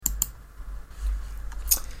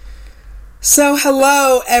So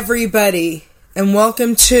hello everybody, and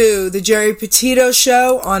welcome to the Geri Petito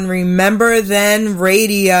Show on Remember Then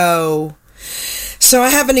Radio. So I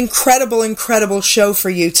have an incredible show for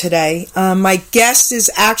you today. My guest is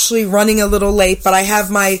actually running a little late, but I have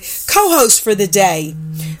my co-host for the day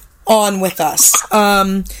on with us.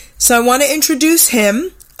 So I want to introduce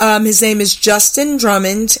him. His name is Justin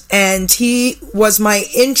Drummond, and he was my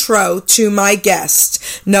intro to my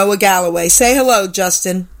guest, NOAH GALLOWAY. Say hello,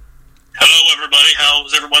 Justin. Hello, everybody.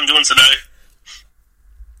 How's everyone doing today?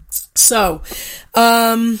 So,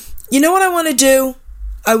 you know what I want to do?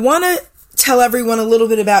 I want to tell everyone a little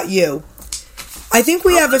bit about you. I think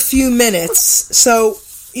we have a few minutes, so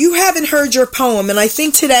you haven't heard your poem, and I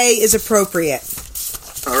think today is appropriate.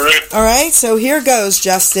 All right, so here goes,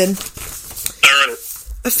 Justin. All right.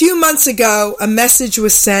 A few months ago, a message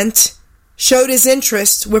was sent, showed his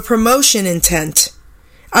interest with promotion intent.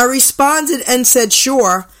 I responded and said,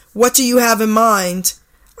 sure, what do you have in mind?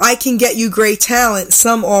 I can get you great talent,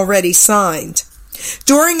 some already signed.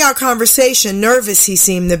 During our conversation, nervous he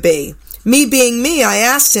seemed to be. Me being me, I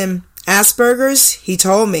asked him, Asperger's? He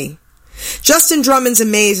told me. Justin Drummond's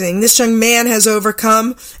amazing. This young man has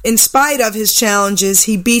overcome. In spite of his challenges,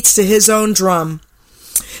 he beats to his own drum.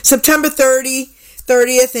 September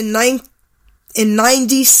 30th in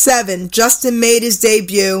 97, Justin made his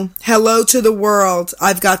debut. Hello to the world,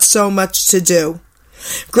 I've got so much to do.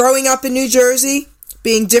 Growing up in New Jersey,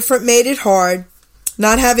 being different made it hard.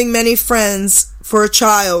 Not having many friends for a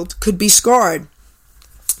child could be scarred.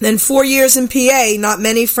 Then 4 years in PA, not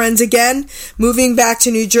many friends again. Moving back to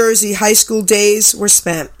New Jersey, high school days were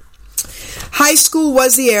spent. High school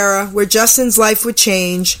was the era where Justin's life would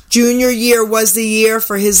change. Junior year was the year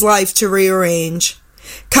for his life to rearrange.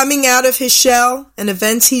 Coming out of his shell and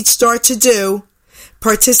events he'd start to do,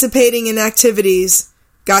 participating in activities,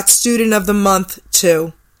 got Student of the Month,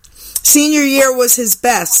 too. Senior year was his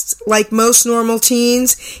best. Like most normal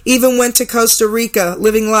teens, even went to Costa Rica,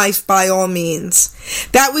 living life by all means.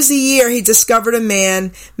 That was the year he discovered a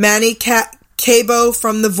man, Manny Cabo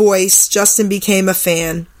from The Voice. Justin became a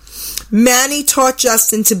fan. Manny taught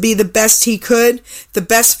Justin to be the best he could, the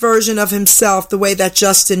best version of himself, the way that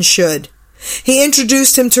Justin should. He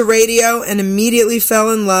introduced him to radio and immediately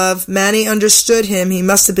fell in love. Manny understood him. He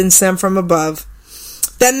must have been sent from above.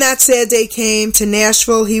 Then that sad day came. To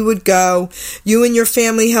Nashville he would go. You and your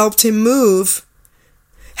family helped move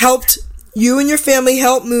him,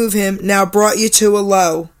 now brought you to a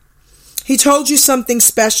low. He told you something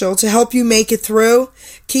special to help you make it through.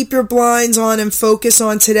 Keep your blinds on and focus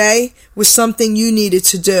on today was something you needed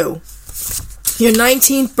to do. Your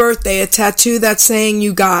 19th birthday, a tattoo that's saying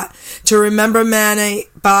you got to remember Manny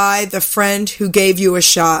by the friend who gave you a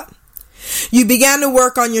shot. You began to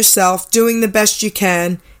work on yourself, doing the best you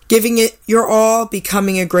can, giving it your all,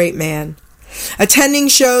 becoming a great man. Attending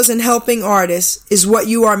shows and helping artists is what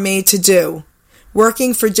you are made to do.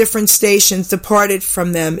 Working for different stations, departed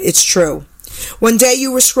from them, it's true. One day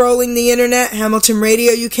you were scrolling the internet, Hamilton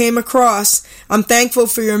Radio you came across. I'm thankful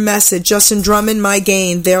for your message, Justin Drummond, my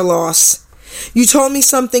gain, their loss. You told me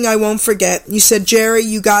something I won't forget. You said, Geri,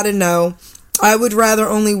 you gotta know, I would rather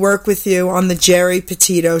only work with you on the Geri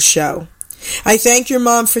Petito Show. I thank your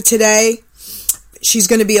mom for today. She's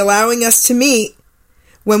going to be allowing us to meet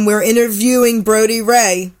when we're interviewing Brody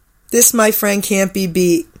Ray. This, my friend, can't be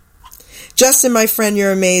beat. Justin, my friend,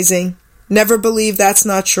 you're amazing. Never believe that's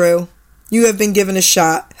not true. You have been given a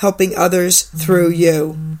shot, helping others through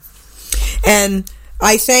you. And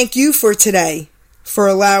I thank you for today, for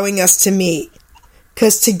allowing us to meet.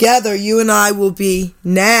 Because together, you and I will be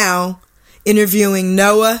now interviewing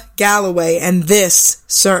NOAH GALLOWAY, and this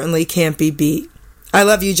certainly can't be beat. I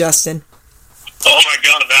love you, Justin. Oh my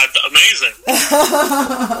God, that's amazing.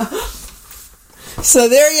 So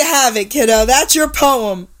there you have it, kiddo. That's your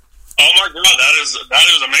poem. Oh my God, that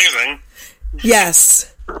is amazing.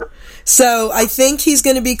 Yes. So I think he's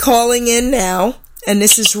going to be calling in now, and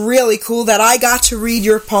this is really cool that I got to read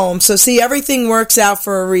your poem. So see, everything works out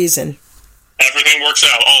for a reason. Everything works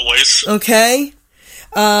out, always. Okay.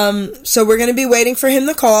 So we're going to be waiting for him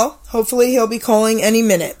to call. Hopefully he'll be calling any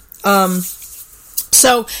minute.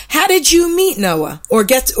 So how did you meet NOAH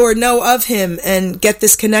or know of him and get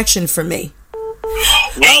this connection for me?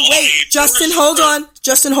 Well, wait, Justin, hold on.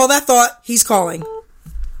 Justin, hold that thought. He's calling.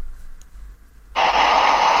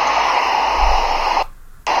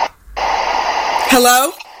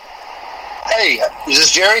 Hello? Hey, is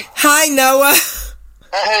this Geri? Hi, NOAH.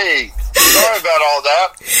 Hey, sorry about all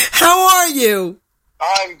that. How are you?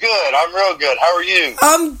 I'm good. I'm real good. How are you?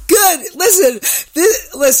 I'm good. Listen,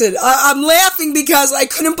 I'm laughing because I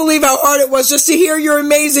couldn't believe how hard it was just to hear your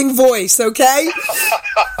amazing voice, okay?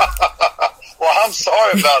 Well, I'm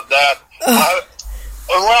sorry about that. I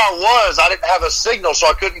didn't have a signal, so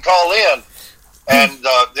I couldn't call in. And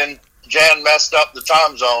then Jan messed up the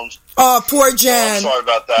time zones. Oh, poor Jan. So I'm sorry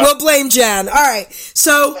about that. We'll blame Jan. All right.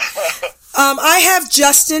 So I have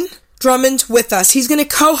Justin Drummond with us. He's going to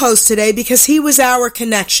co-host today because he was our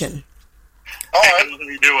connection. All right. What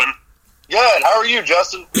are you doing? Good. How are you,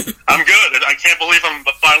 Justin? I'm good. I can't believe I'm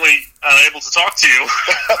finally able to talk to you.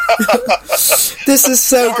 This is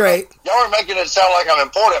so great. Y'all are making it sound like I'm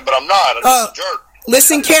important, but I'm not. I'm just a jerk.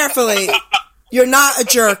 Listen carefully. You're not a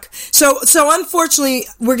jerk. So unfortunately,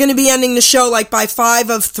 we're going to be ending the show like by 5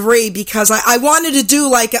 of 3 because I wanted to do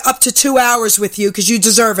like up to 2 hours with you because you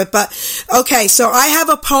deserve it. But okay, so I have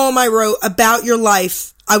a poem I wrote about your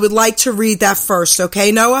life. I would like to read that first.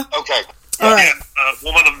 Okay, Noah? Okay. All right.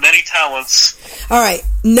 Woman of many talents. All right.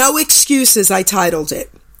 No Excuses, I titled it.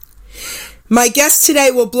 My guest today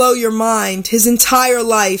will blow your mind. His entire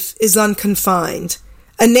life is unconfined.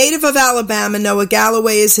 A native of Alabama, NOAH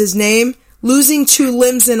GALLOWAY is his name. Losing 2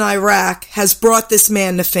 limbs in Iraq has brought this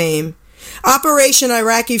man to fame. Operation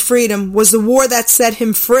Iraqi Freedom was the war that set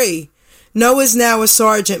him free. Noah's now a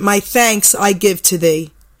sergeant. My thanks I give to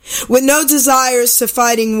thee. With no desires to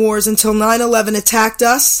fighting wars until 9/11 attacked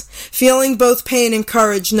us, feeling both pain and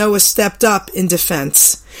courage, Noah stepped up in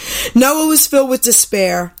defense. Noah was filled with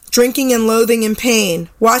despair, drinking and loathing and pain.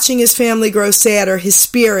 Watching his family grow sadder, his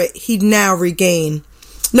spirit he'd now regain.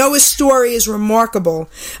 Noah's story is remarkable,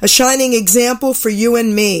 a shining example for you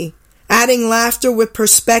and me. Adding laughter with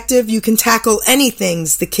perspective, you can tackle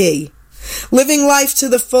anything's the key. Living life to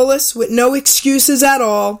the fullest with no excuses at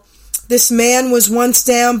all. This man was once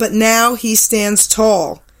down, but now he stands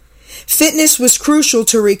tall. Fitness was crucial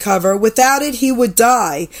to recover. Without it, he would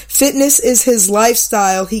die. Fitness is his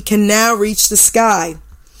lifestyle. He can now reach the sky.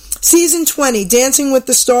 Season 20, Dancing with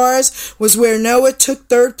the Stars, was where Noah took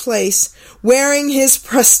 3rd place, wearing his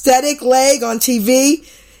prosthetic leg on TV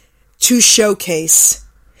to showcase.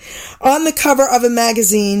 On the cover of a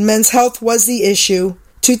magazine, Men's Health was the issue.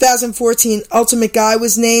 2014 Ultimate Guy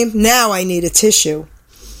was named. Now I need a tissue.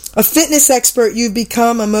 A fitness expert you've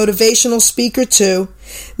become, a motivational speaker too.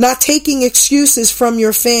 Not taking excuses from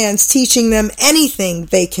your fans, teaching them anything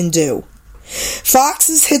they can do.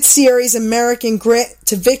 Fox's hit series American Grit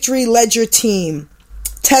to victory led your team.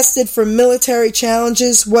 Tested for military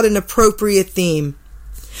challenges, what an appropriate theme.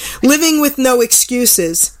 Living with No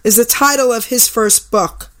Excuses is the title of his first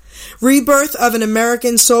book. Rebirth of an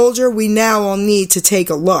American Soldier, we now all need to take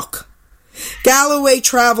a look. Galloway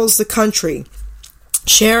travels the country,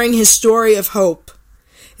 sharing his story of hope.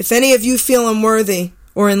 If any of you feel unworthy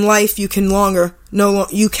or in life you can longer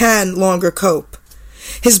cope.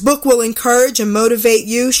 His book will encourage and motivate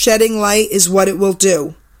you. Shedding light is what it will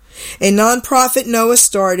do. A non-profit Noah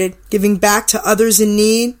started, giving back to others in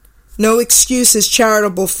need. No Excuses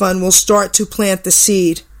charitable fund will start to plant the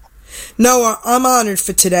seed. Noah, I'm honored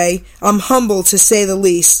for today. I'm humbled to say the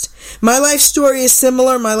least. My life story is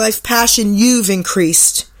similar. My life passion you've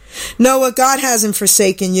increased. Noah, God hasn't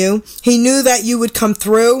forsaken you. He knew that you would come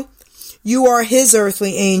through. You are his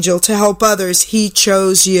earthly angel. To help others, he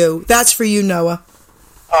chose you. That's for you, Noah.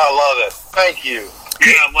 I love it. Thank you.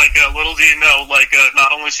 Yeah, little do you know,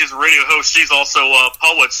 not only she's a radio host, she's also a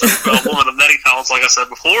poet, so a woman of many talents, like I said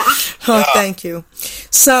before. Oh, thank you.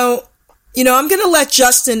 So, I'm going to let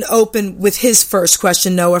Justin open with his first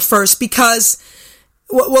question, Noah, first, because,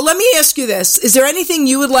 well, let me ask you this. Is there anything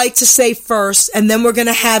you would like to say first, and then we're going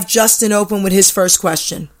to have Justin open with his first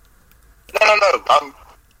question? No.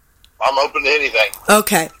 I'm open to anything.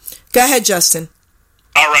 Okay. Go ahead, Justin.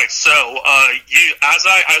 All right, so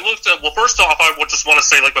I looked at, well, first off, I just want to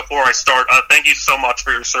say, before I start, thank you so much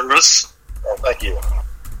for your service. Oh, thank you.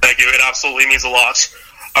 Thank you. It absolutely means a lot.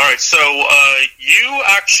 All right, so you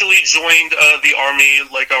actually joined the Army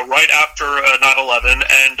right after 9/11,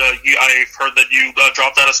 and I've heard that you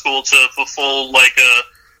dropped out of school to fulfill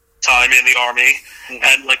time in the Army,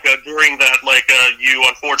 and during that, you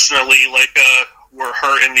unfortunately were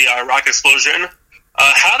hurt in the Iraq explosion.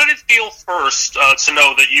 How did it feel first to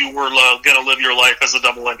know that you were going to live your life as a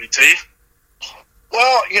double amputee?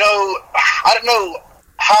 Well, I didn't know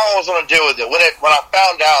how I was going to deal with it. When I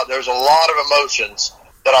found out, there was a lot of emotions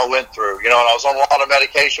that I went through. And I was on a lot of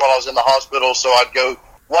medication while I was in the hospital, so I'd go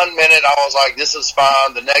 1 minute, I was like, this is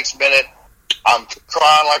fine. The next minute, I'm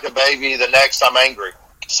crying like a baby. The next, I'm angry.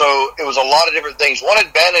 So it was a lot of different things. One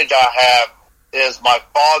advantage I have is my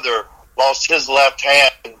father lost his left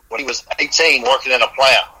hand when he was 18 working in a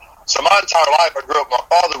plant. So my entire life I grew up with my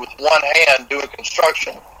father with one hand doing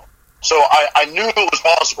construction. So I knew it was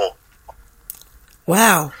possible.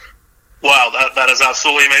 Wow. Wow, that is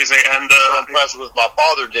absolutely amazing. And I'm impressed with what my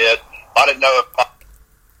father did. I didn't know if...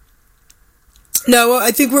 No,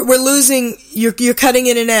 I think we're losing... You're cutting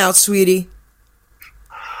in and out, sweetie.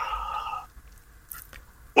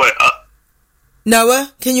 Wait,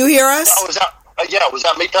 Noah, can you hear us? Oh, was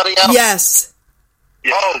that me cutting out? Yes.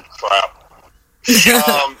 yeah. Oh, crap.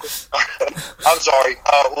 I'm sorry.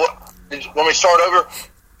 When we start over?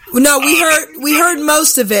 No, we heard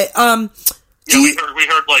most of it. We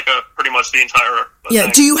heard like pretty much the entire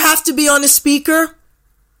thing. Do you have to be on a speaker?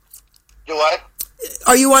 Do what?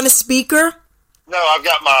 Are you on a speaker? No, I've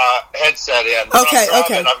got my headset in. Okay.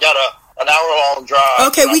 I've got an hour-long drive.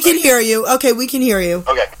 Okay, we can hear you. Okay, All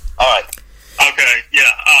right. Okay,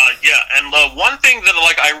 and one thing that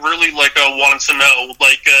I really wanted to know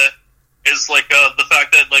is the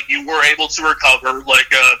fact that you were able to recover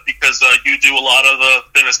because you do a lot of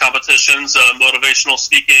fitness competitions, motivational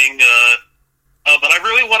speaking, but I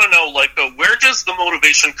really want to know where does the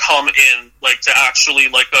motivation come in to actually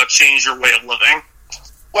change your way of living?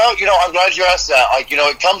 Well, I'm glad you asked that.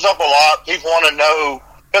 It comes up a lot. People want to know,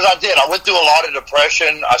 because I went through a lot of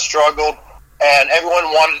depression. I struggled, and everyone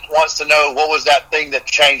wants to know what was that thing that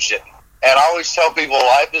changed it. And I always tell people,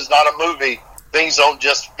 life is not a movie. Things don't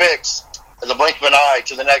just fix in the blink of an eye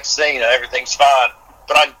to the next scene and everything's fine.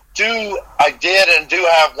 But I did and do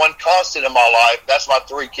have one constant in my life. That's my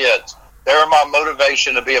 3 kids. They're my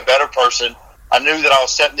motivation to be a better person. I knew that I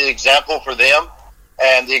was setting the example for them,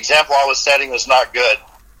 and the example I was setting was not good.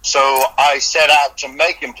 So I set out to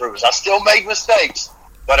make improvements. I still made mistakes,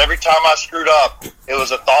 but every time I screwed up, it was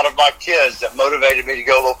a thought of my kids that motivated me to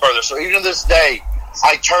go a little further. So even to this day,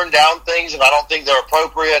 I turn down things if I don't think they're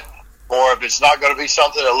appropriate, or if it's not going to be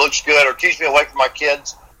something that looks good or keeps me away from my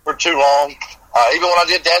kids for too long. Even when I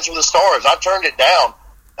did Dance with the Stars, I turned it down.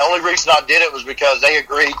 The only reason I did it was because they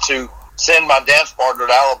agreed to send my dance partner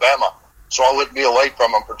to Alabama, so I wouldn't be away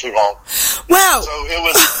from them for too long. Wow. So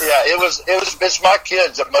it's my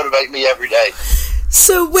kids that motivate me every day.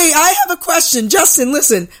 So wait, I have a question. Justin,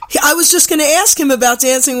 listen, I was just going to ask him about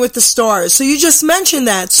Dancing with the Stars. So you just mentioned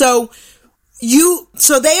that. So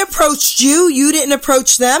they approached you, you didn't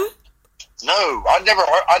approach them? No, I'd never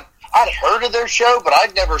heard. I'd heard of their show, but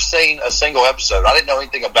I'd never seen a single episode. I didn't know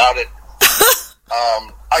anything about it.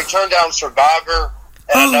 I turned down Survivor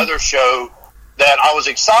and another show that I was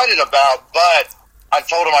excited about, but I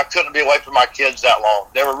told them I couldn't be away from my kids that long.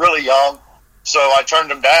 They were really young, so I turned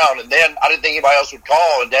them down. And then I didn't think anybody else would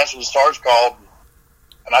call, and Dance with the Stars called.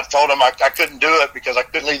 And I told them I couldn't do it because I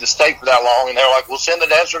couldn't leave the state for that long. And they were like, we'll send the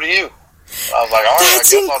dancer to you. I was like, all right,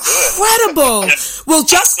 That's I guess I'll do it. incredible. Well,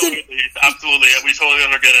 Justin... Absolutely. We totally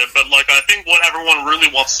get it. But, I think what everyone really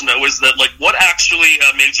wants to know is that, what actually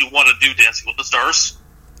made you want to do Dancing with the Stars?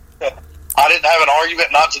 I didn't have an argument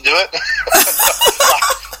not to do it.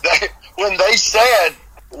 When they said,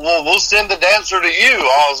 well, we'll send the dancer to you,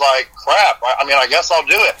 I was like, crap. I guess I'll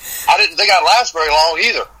do it. I didn't think I'd last very long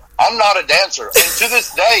either. I'm not a dancer. And to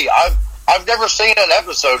this day, I've never seen an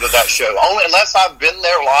episode of that show. Only unless I've been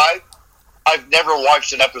there live, I've never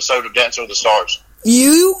watched an episode of Dancing with the Stars.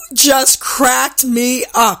 You just cracked me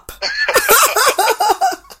up.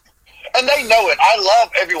 And they know it. I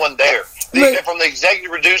love everyone there. From the executive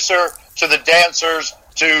producer to the dancers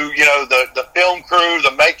to, the film crew,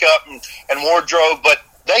 the makeup and wardrobe. But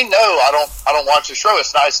they know I don't watch the show.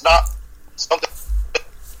 It's not something.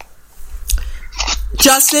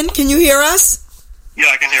 Justin, can you hear us? Yeah,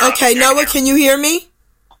 I can hear us. Okay, Noah, can you hear me?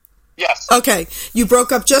 Yes. Okay, you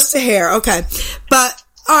broke up just a hair. Okay, but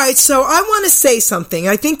all right. So I want to say something.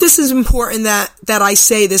 I think this is important that I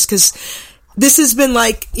say this because this has been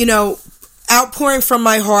outpouring from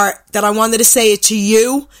my heart that I wanted to say it to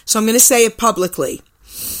you. So I'm going to say it publicly.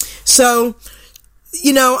 So,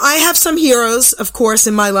 I have some heroes, of course,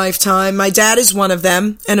 in my lifetime. My dad is one of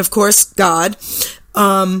them, and of course, God.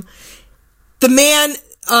 The man,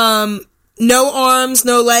 no arms,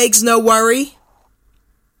 no legs, no worry.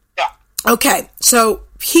 Okay, so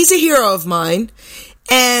he's a hero of mine,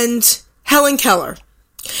 and Helen Keller.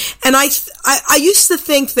 And I used to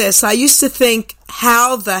think this. I used to think,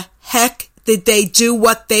 how the heck did they do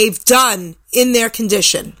what they've done in their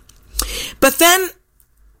condition? But then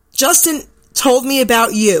Justin told me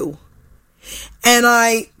about you, and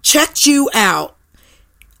I checked you out.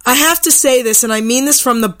 I have to say this, and I mean this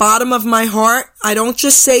from the bottom of my heart. I don't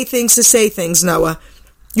just say things to say things, Noah.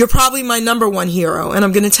 You're probably my number one hero, and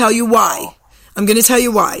I'm going to tell you why.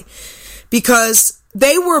 Because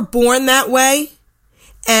they were born that way,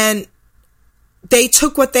 and they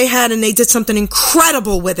took what they had and they did something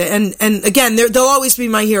incredible with it. And again, they'll always be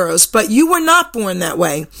my heroes, but you were not born that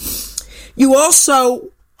way. You also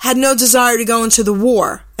had no desire to go into the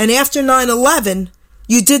war. And after 9/11,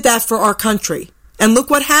 you did that for our country. And look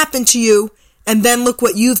what happened to you, and then look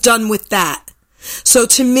what you've done with that. So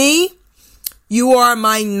to me, you are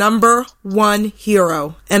my number one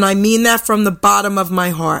hero, and I mean that from the bottom of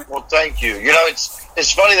my heart. Well, thank you. You know,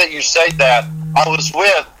 it's funny that you say that. I was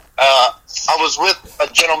with a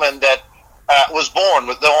gentleman that was born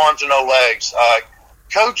with no arms and no legs.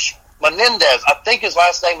 Coach Menendez, I think his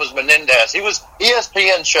last name was Menendez.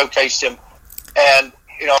 ESPN showcased him, and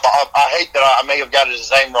you know, I hate that I may have got his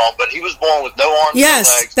name wrong, but he was born with no arms and no legs.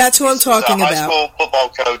 Yes, that's who I'm talking about. High school football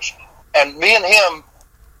coach, and me and him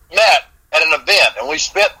met at an event, and we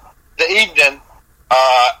spent the evening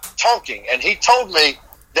talking, and he told me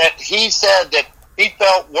that he said that he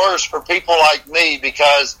felt worse for people like me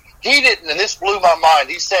because he didn't, and this blew my mind,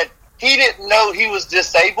 he said he didn't know he was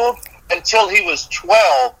disabled until he was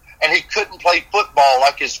 12 and he couldn't play football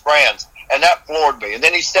like his friends, and that floored me. And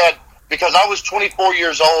then he said, because I was 24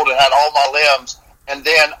 years old and had all my limbs, and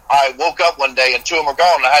then I woke up one day and two of them were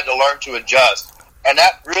gone and I had to learn to adjust. And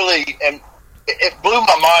that really, and it blew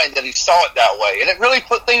my mind that he saw it that way. And it really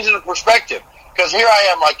put things into perspective. Because here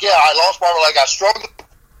I am like, yeah, I lost my leg, I struggled.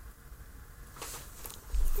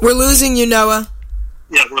 We're losing you, Noah.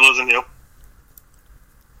 Yeah, we're losing you.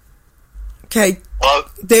 Okay. Hello?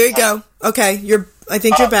 There you go. Okay, I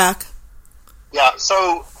think you're back. Yeah,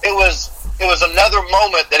 so it was another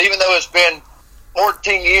moment that even though it's been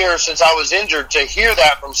 14 years since I was injured, to hear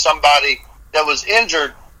that from somebody that was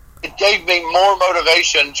injured, it gave me more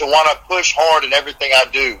motivation to want to push hard in everything I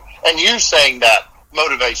do. And you saying that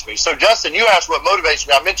motivates me. So, Justin, you asked what motivates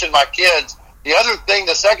me. I mentioned my kids.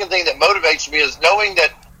 The second thing that motivates me is knowing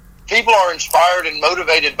that people are inspired and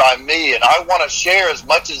motivated by me, and I want to share as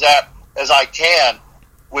much as that as I can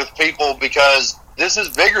with people because this is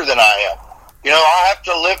bigger than I am. You know, I have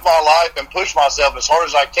to live my life and push myself as hard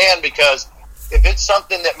as I can because if it's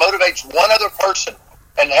something that motivates one other person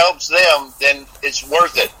and helps them, then it's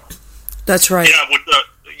worth it. That's right.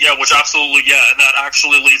 Which absolutely, and that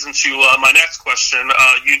actually leads into my next question.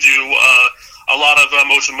 You do a lot of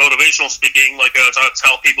motivational speaking, to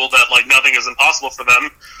tell people that nothing is impossible for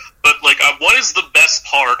them. But what is the best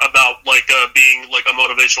part about being a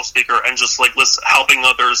motivational speaker and just helping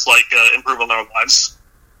others improve on their lives?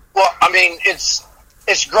 Well, I mean, it's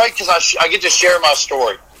great because I get to share my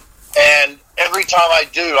story, and every time I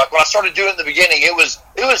do, when I started doing it in the beginning, it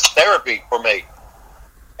was therapy for me,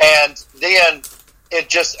 and then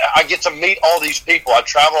I get to meet all these people. I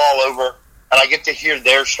travel all over, and I get to hear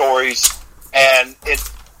their stories, and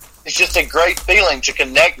it's just a great feeling to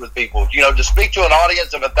connect with people. You know, to speak to an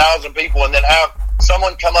audience of 1,000 people, and then have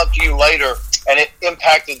someone come up to you later, and it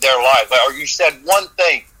impacted their life, or you said one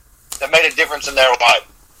thing that made a difference in their life.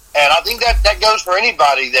 And I think that goes for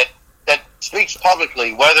anybody that speaks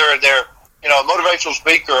publicly, whether they're a motivational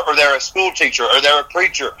speaker or they're a school teacher or they're a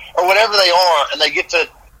preacher or whatever they are, and they get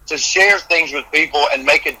to share things with people and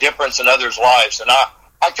make a difference in others' lives. And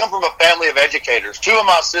I come from a family of educators. Two of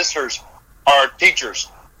my sisters are teachers,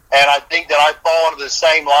 and I think that I fall into the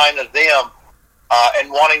same line as them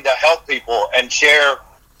and wanting to help people and share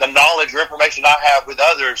the knowledge or information I have with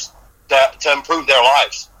others to improve their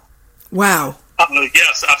lives. Wow.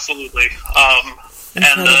 Yes, absolutely.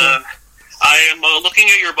 And I am looking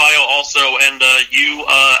at your bio also, and you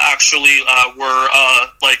actually were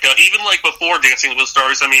even before Dancing with the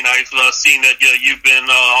Stars. I mean, I've seen that you've been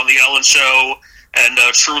on the Ellen Show and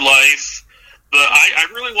True Life. But I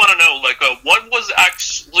really want to know, what was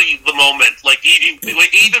actually the moment,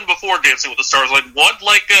 even before Dancing with the Stars, what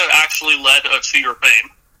actually led to your fame?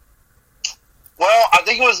 Well, I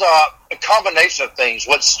think it was a combination of things.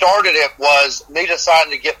 What started it was me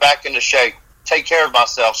deciding to get back into shape, take care of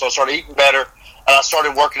myself. So I started eating better, and I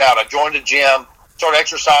started working out. I joined a gym, started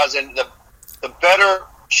exercising. The better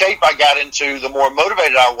shape I got into, the more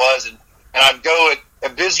motivated I was, and I'd go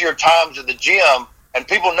at busier times at the gym, and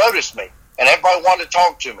people noticed me, and everybody wanted to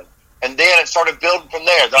talk to me. And then it started building from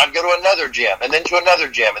there. Then I'd go to another gym, and then to another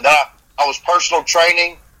gym. And then I was personal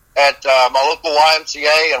training at my local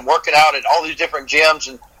YMCA and working out at all these different gyms.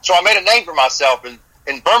 And so I made a name for myself in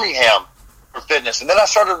Birmingham for fitness. And then I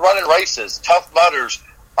started running races, Tough Mudders,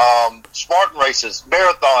 Spartan races,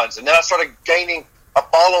 marathons. And then I started gaining a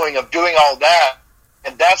following of doing all that.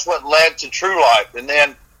 And that's what led to True Life. And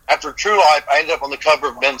then after True Life, I ended up on the cover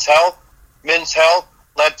of Men's Health. Men's Health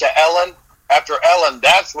led to Ellen. After Ellen,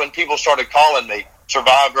 that's when people started calling me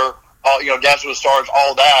Survivor, Dancing with the Stars,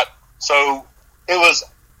 all that. So it was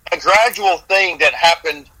a gradual thing that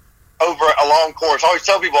happened over a long course. I always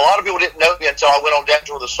tell people, a lot of people didn't know me until I went on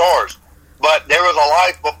Dancing with the Stars. But there was a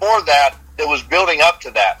life before that was building up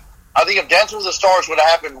to that. I think if Dancing with the Stars would have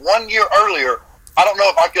happened 1 year earlier, I don't know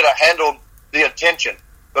if I could have handled the attention.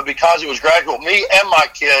 but because it was gradual, me and my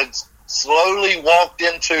kids slowly walked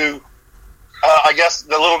into, I guess,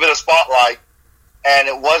 the little bit of spotlight, and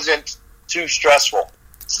it wasn't too stressful.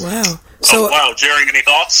 Wow. So, wow, Jerry, any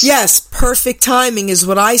thoughts? Yes, perfect timing is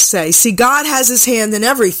what I say. See, God has his hand in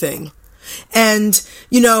everything. And,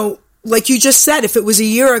 you know, like you just said, if it was a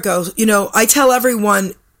year ago, you know, I tell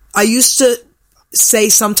everyone, I used to say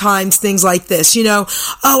sometimes things like this, you know,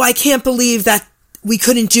 oh, I can't believe that we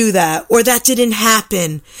couldn't do that, or that didn't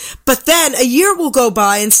happen. But then a year will go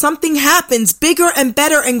by and something happens bigger and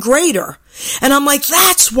better and greater. And I'm like,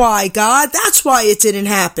 that's why, God, that's why it didn't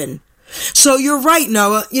happen. So you're right,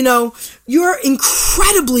 Noah. You know, you're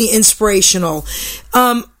incredibly inspirational.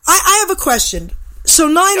 I have a question. So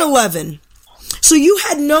 9/11. So you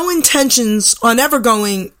had no intentions on ever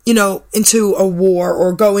going, you know, into a war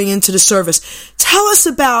or going into the service. Tell us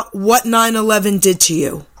about what 9/11 did to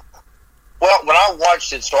you. Well, when I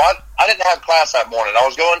watched it, so I didn't have class that morning. I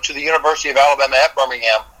was going to the University of Alabama at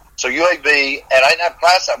Birmingham, so UAB, and I didn't have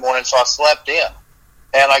class that morning, so I slept in.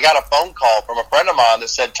 And I got a phone call from a friend of mine that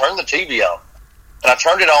said, turn the TV on. And I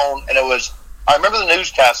turned it on, and I remember the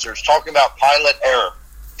newscasters talking about pilot error.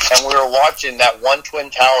 And we were watching that one Twin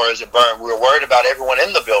Tower as it burned. We were worried about everyone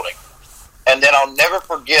in the building. And then I'll never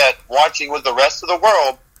forget watching with the rest of the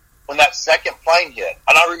world when that second plane hit.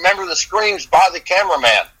 And I remember the screams by the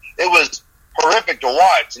cameraman. It was horrific to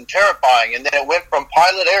watch and terrifying. And then it went from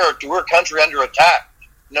pilot error to we're country under attack.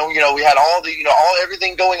 You know, we had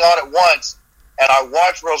everything going on at once. And I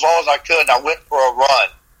watched for as long as I could, and I went for a run.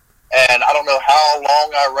 And I don't know how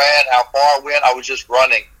long I ran, how far I went. I was just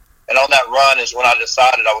running. And on that run is when I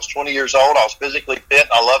decided I was 20 years old. I was physically fit,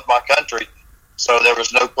 and I loved my country. So there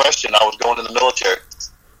was no question I was going to the military.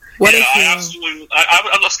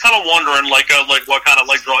 I was kind of wondering, like what kind of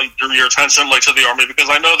drew your attention, to the Army, because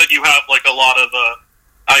I know that you have a lot of.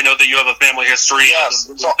 I know that you have a family history. Yes.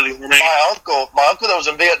 So my uncle that was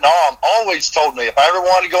in Vietnam always told me if I ever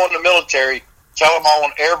wanted to go in the military, tell him I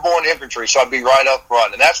want airborne infantry, so I'd be right up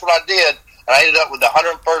front. And that's what I did. And I ended up with the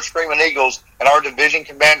 101st Screaming Eagles, and our division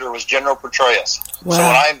commander was General Petraeus. Wow.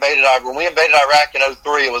 So when we invaded Iraq in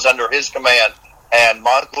 2003, it was under his command. And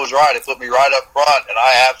my uncle was right. It put me right up front, and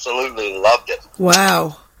I absolutely loved it.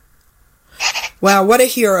 Wow. Wow, what a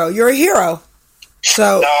hero. You're a hero.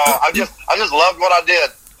 So no, I just loved what I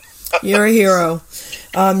did. You're a hero.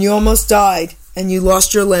 You almost died, and you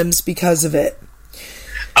lost your limbs because of it.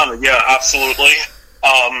 Yeah, absolutely.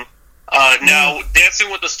 Now,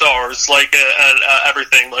 Dancing with the Stars,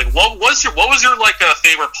 everything. What was your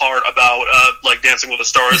favorite part about Dancing with the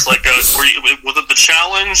Stars? Was it the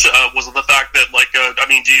challenge? Was it the fact that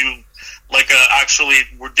do you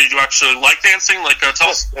did you actually like dancing? Tell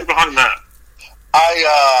us behind that.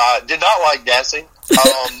 I did not like dancing,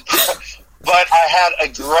 but I had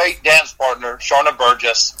a great dance partner, Sharna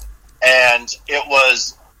Burgess, and it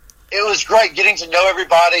was great getting to know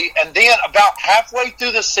everybody. And then about halfway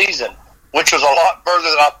through the season, which was a lot further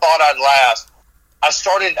than I thought I'd last, I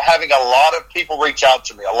started having a lot of people reach out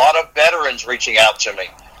to me, a lot of veterans reaching out to me.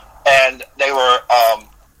 And they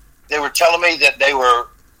were telling me that they were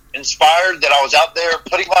inspired, that I was out there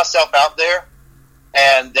putting myself out there,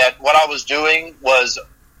 and that what I was doing was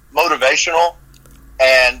motivational.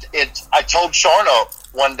 And I told Sharna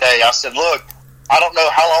one day, I said, look, I don't know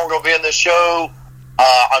how long we'll be in this show.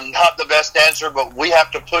 I'm not the best dancer, but we have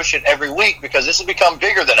to push it every week because this has become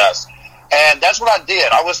bigger than us. And that's what I did.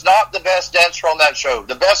 I was not the best dancer on that show.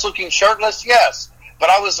 The best looking shirtless, yes, but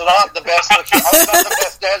I was not the best looking. I was not the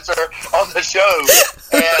best dancer on the show.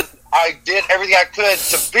 And I did everything I could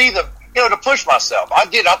to be to push myself. I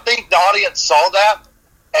did. I think the audience saw that,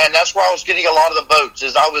 and that's where I was getting a lot of the votes.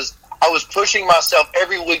 Is I was pushing myself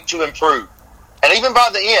every week to improve. And even by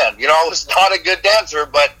the end, I was not a good dancer,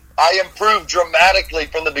 but I improved dramatically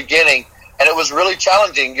from the beginning, and it was really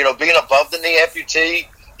challenging, being above the knee amputee,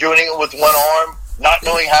 doing it with one arm, not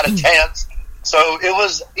knowing how to dance. So it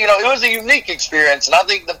was, it was a unique experience, and I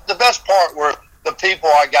think the best part were the people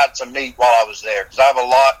I got to meet while I was there, because I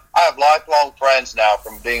have lifelong friends now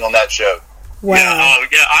from being on that show. Wow.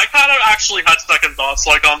 Yeah, I kind of actually had second thoughts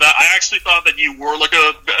on that. I actually thought that you were a bit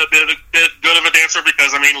good of a dancer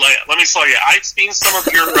because, let me tell you, I've seen some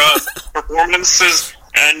of your performances,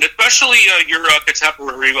 and especially your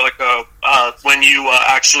contemporary, when you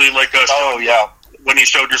actually when you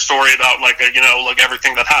showed your story about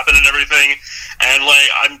everything that happened and everything, and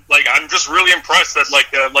I'm just really impressed that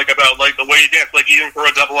about the way you dance, even for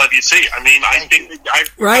a double amputee. I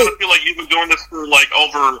kind of feel like you've been doing this for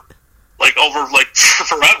over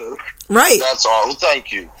forever. Right. That's all. Well,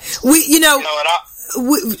 thank you. I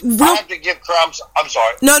have to give crumbs. I'm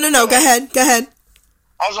sorry. No. Go ahead.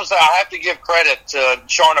 I was going to say, I have to give credit to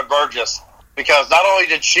Sharna Burgess, because not only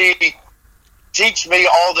did she teach me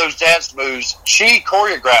all those dance moves, she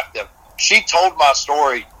choreographed them. She told my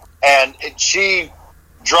story, and she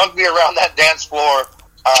drug me around that dance floor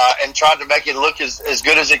and tried to make it look as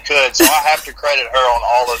good as it could. So I have to credit her on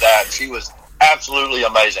all of that. She was absolutely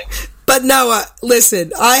amazing. But Noah,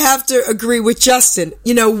 listen, I have to agree with Justin.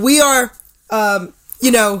 You know, we are, we're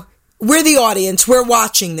the audience. We're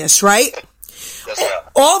watching this, right? Yes, ma'am.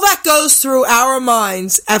 All that goes through our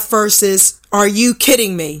minds at first is, are you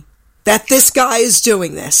kidding me that this guy is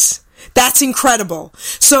doing this? That's incredible.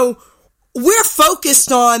 So we're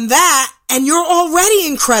focused on that, and you're already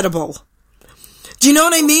incredible. Do you know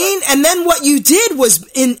what I mean? And then what you did was,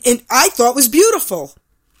 I thought was beautiful.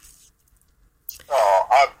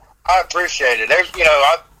 Oh, I appreciate it. There's,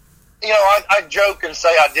 I joke and say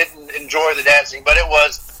I didn't enjoy the dancing, but it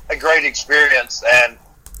was a great experience, and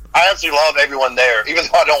I absolutely love everyone there, even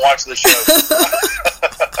though I don't watch the show.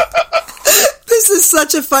 This is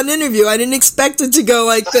such a fun interview. I didn't expect it to go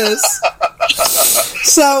like this.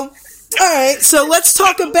 So, all right. So let's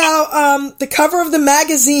talk about the cover of the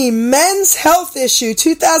magazine, Men's Health Issue,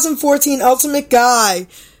 2014 Ultimate Guy.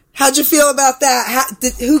 How'd you feel about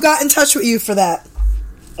that? Who got in touch with you for that?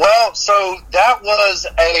 Well, so that was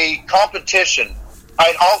a competition.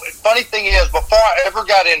 Funny thing is, before I ever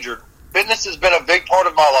got injured, fitness has been a big part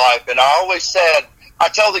of my life, and I always said, I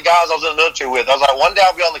tell the guys I was in the military with, I was like, one day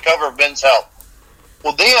I'll be on the cover of Men's Health.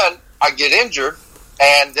 Well, then I get injured,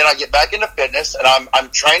 and then I get back into fitness, and I'm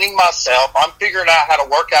training myself. I'm figuring out how to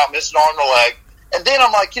work out, missing an arm and a leg. And then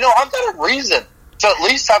I'm like, I've got a reason to at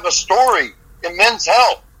least have a story in Men's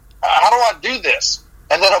Health. How do I do this?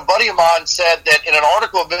 And then a buddy of mine said that in an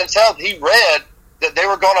article of Men's Health, he read that they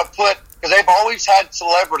were going to put, because they've always had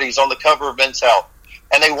celebrities on the cover of Men's Health,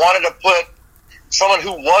 and they wanted to put someone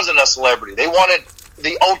who wasn't a celebrity. They wanted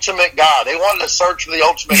the ultimate guy. They wanted to search for the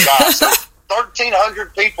ultimate guy. So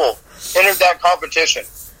 1,300 people entered that competition,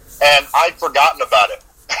 and I'd forgotten about it.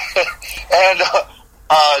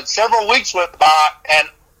 And several weeks went by, and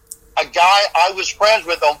a guy I was friends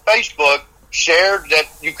with on Facebook shared that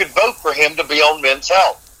you could vote for him to be on Men's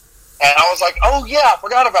Health. And I was like, oh, yeah, I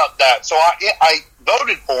forgot about that. So I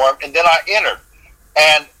voted for him, and then I entered.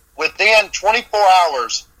 And within 24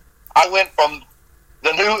 hours, I went from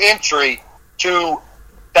the new entry to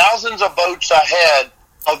thousands of votes ahead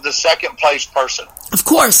of the second place person. Of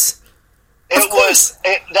course.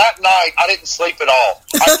 That night, I didn't sleep at all.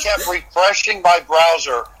 I kept refreshing my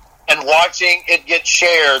browser and watching it get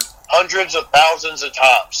shared hundreds of thousands of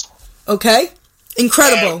times. Okay.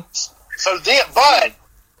 Incredible. And so but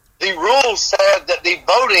the rules said that the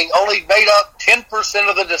voting only made up 10%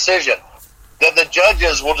 of the decision, that the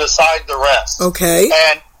judges will decide the rest. Okay.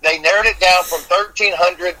 And they narrowed it down from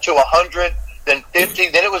 1,300 to 100, then 50,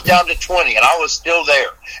 then it was down to 20, and I was still there.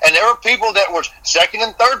 And there were people that were second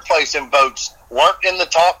and third place in votes, weren't in the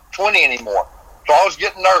top 20 anymore. So I was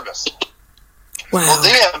getting nervous. Wow. Well,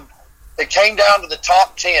 then it came down to the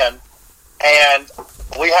top 10, and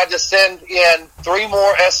we had to send in 3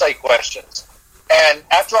 more essay questions. And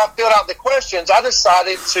after I filled out the questions, I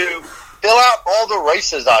decided to fill out all the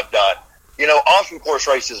races I've done. Obstacle course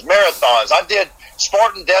races, marathons. I did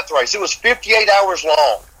Spartan Death Race. It was 58 hours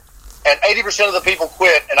long. And 80% of the people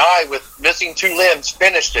quit, and I, with missing 2 limbs,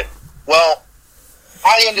 finished it. Well,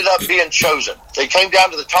 I ended up being chosen. They came down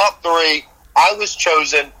to the top 3. I was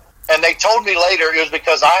chosen, and they told me later it was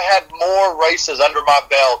because I had more races under my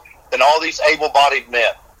belt than all these able-bodied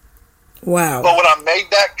men. Wow. But when I made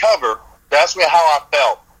that cover, that's how I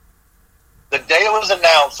felt. The day it was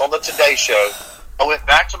announced on the Today Show, I went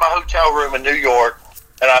back to my hotel room in New York,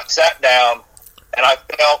 and I sat down, and I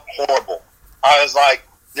felt horrible. I was like,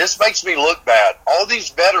 this makes me look bad. All these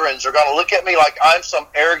veterans are going to look at me like I'm some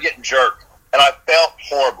arrogant jerk. And I felt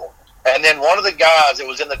horrible. And then one of the guys that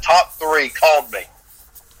was in the top 3 called me.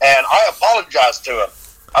 And I apologized to him.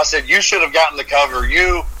 I said, you should have gotten the cover.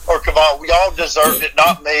 You or Kaval, we all deserved it,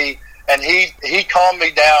 not me. And he calmed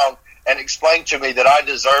me down and explained to me that I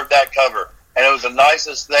deserved that cover. And it was the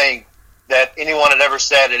nicest thing that anyone had ever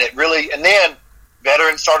said. And then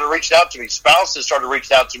veterans started reaching out to me. Spouses started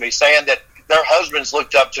reaching out to me saying that their husbands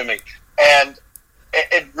looked up to me. And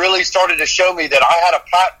it really started to show me that I had a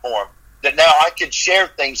platform, that now I could share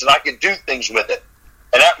things and I could do things with it.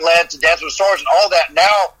 And that led to Dance with Stars and all that.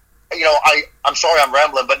 Now, I'm sorry I'm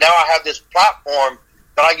rambling, but now I have this platform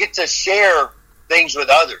that I get to share things with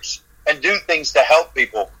others and do things to help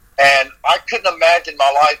people. And I couldn't imagine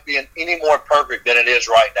my life being any more perfect than it is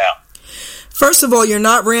right now. First of all, you're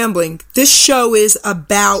not rambling. This show is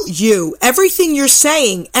about you. Everything you're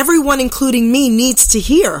saying, everyone, including me, needs to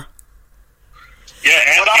hear. Yeah,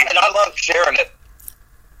 and I love sharing it.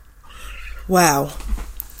 Wow.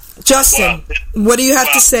 Justin, what do you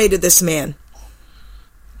have to say to this man?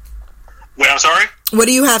 Wait, I'm sorry? What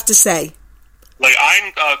do you have to say? Like,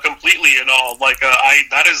 I'm completely in awe. Like,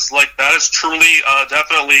 that is truly,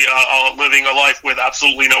 definitely living a life with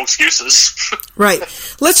absolutely no excuses. Right.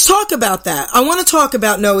 Let's talk about that. I want to talk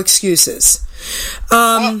about no excuses.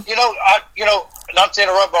 Well, not to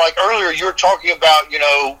interrupt, but like earlier, you were talking about,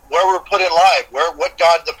 where we're put in life, what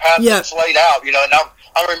God, the path that's laid out, and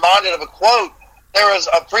I'm reminded of a quote. There was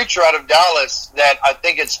a preacher out of Dallas that I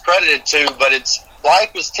think it's credited to, but it's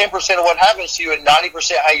life is 10% of what happens to you and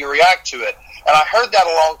 90% how you react to it. And I heard that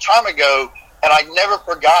a long time ago, and I never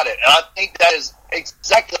forgot it. And I think that is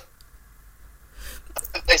exactly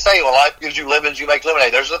what they say, well, life gives you lemons, you make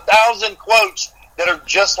lemonade. There's 1,000 quotes that are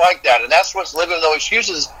just like that, and that's what's living with no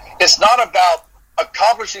excuses. It's not about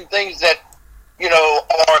accomplishing things that,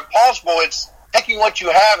 are impossible. It's taking what you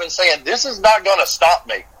have and saying, this is not going to stop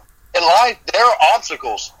me. In life, there are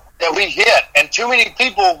obstacles that we hit, and too many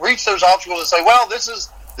people reach those obstacles and say, well, this is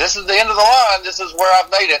the end of the line, this is where I've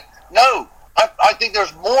made it. No, I think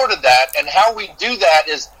there's more to that, and how we do that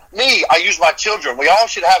is I use my children. We all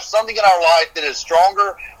should have something in our life that is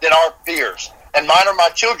stronger than our fears, and mine are my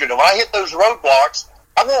children. And when I hit those roadblocks,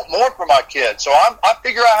 I want more for my kids. So I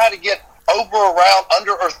figure out how to get over, around,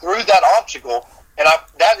 under, or through that obstacle, and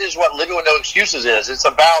that is what living with no excuses is. It's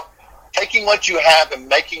about taking what you have and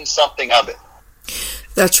making something of it.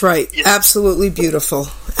 That's right. Yeah. Absolutely beautiful.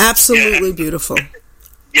 Absolutely beautiful.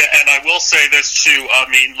 Yeah, and I will say this too. I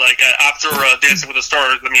mean, after Dancing with the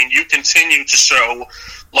Stars, I mean, you continue to show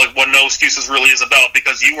what No Excuses really is about,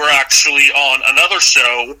 because you were actually on another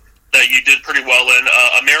show that you did pretty well in,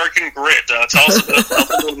 American Grit. Tell us a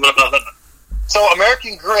little bit about that. So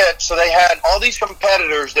American Grit, so they had all these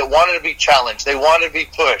competitors that wanted to be challenged. They wanted to be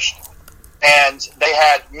pushed. And they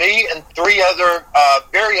had me and 3 other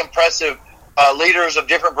very impressive leaders of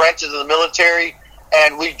different branches of the military.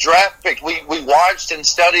 And we draft picked. We watched and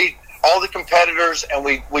studied all the competitors, and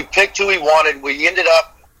we picked who we wanted. We ended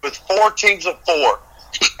up with 4 teams of 4.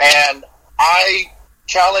 And I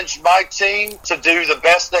challenged my team to do the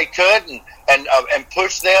best they could and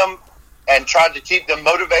push them and tried to keep them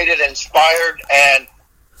motivated and inspired. And,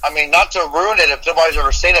 I mean, not to ruin it if nobody's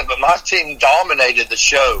ever seen it, but my team dominated the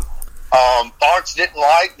show. Fox didn't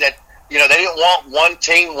like that, they didn't want one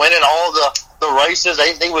team winning all the races.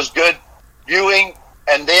 They think it was good viewing.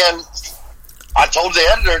 And then I told the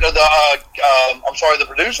editor, the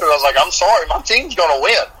producer, I was like, I'm sorry, my team's going to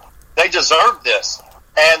win. They deserve this.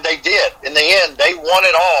 And they did. In the end, they won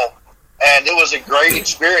it all. And it was a great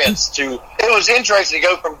experience. It was interesting to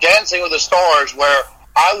go from Dancing with the Stars, where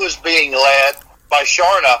I was being led by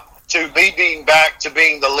Sharna, to me being back to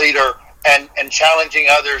being the leader and challenging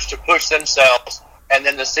others to push themselves, and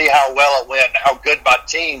then to see how well it went, how good my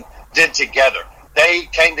team did together. They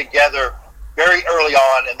came together very early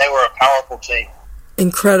on, and they were a powerful team.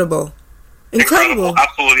 Incredible.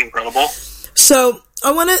 Absolutely incredible. So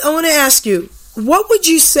I want to ask you, what would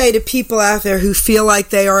you say to people out there who feel like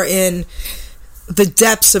they are in the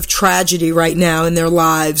depths of tragedy right now in their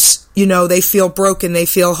lives? They feel broken, they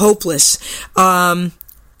feel hopeless.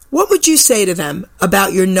 What would you say to them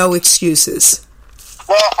about your no excuses?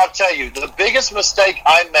 Well, I'll tell you, the biggest mistake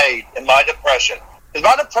I made in my depression, because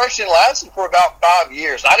my depression lasted for about 5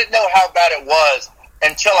 years. I didn't know how bad it was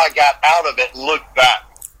until I got out of it and looked back.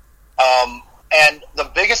 And the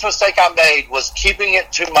biggest mistake I made was keeping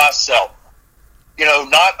it to myself.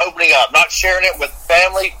 Not opening up, not sharing it with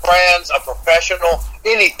family, friends, a professional,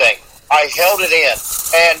 anything. I held it in.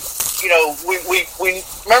 And, we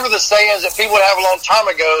remember the sayings that people would have a long time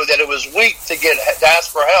ago, that it was weak to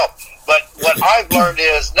ask for help. But what I've learned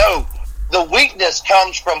is, no, the weakness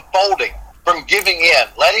comes from folding, from giving in,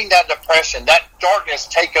 letting that depression, that darkness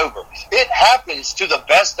take over. It happens to the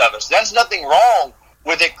best of us. There's nothing wrong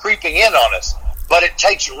with it creeping in on us. But it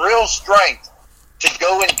takes real strength to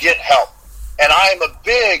go and get help. And I am a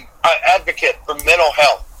big advocate for mental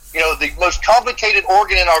health. The most complicated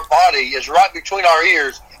organ in our body is right between our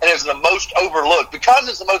ears, and is the most overlooked because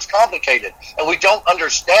it's the most complicated, and we don't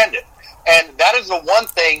understand it. And that is the one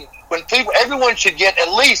thing when everyone should get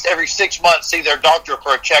at least every 6 months see their doctor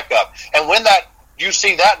for a checkup. And when you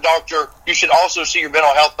see that doctor, you should also see your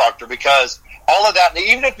mental health doctor, because all of that,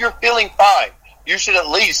 even if you're feeling fine, you should at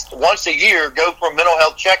least once a year go for a mental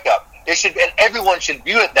health checkup. And everyone should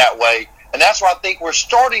view it that way. And that's what I think we're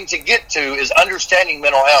starting to get to, is understanding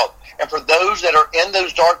mental health. And for those that are in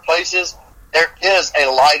those dark places, there is a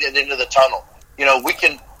light at the end of the tunnel.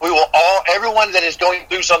 Everyone that is going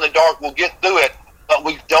through something dark will get through it, but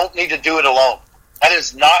we don't need to do it alone. That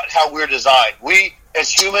is not how we're designed. We,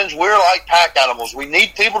 as humans, we're like pack animals. We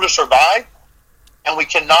need people to survive, and we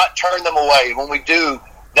cannot turn them away. When we do,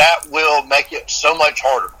 that will make it so much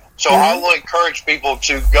harder. So I will encourage people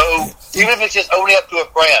to go, even if it's just only up to a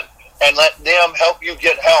friend, and let them help you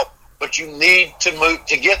get help. But you need to move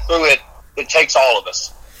to get through it. It takes all of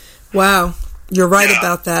us. Wow, you're right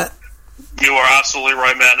about that. You are absolutely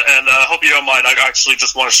right, man. And I hope you don't mind. I actually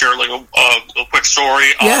just want to share like a quick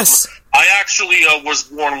story. Yes. I actually was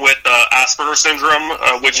born with Asperger's syndrome,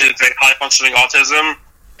 which is a high-functioning autism.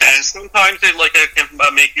 And sometimes it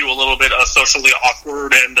can make you a little bit socially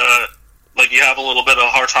awkward, and like you have a little bit of a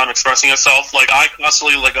hard time expressing yourself. Like I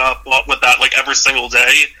constantly fought with that like every single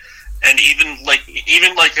day, and even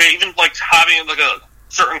having like a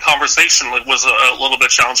certain conversation was a little bit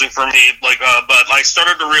challenging for me. But I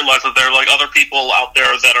started to realize that there are like other people out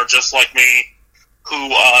there that are just like me,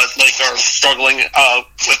 who are struggling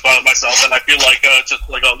with myself, and I feel like just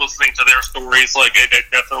listening to their stories, it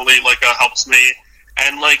definitely helps me.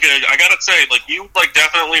 And I gotta say, you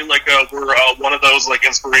definitely were one of those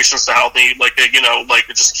inspirations to help me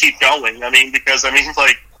just keep going. I mean, because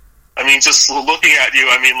just looking at you,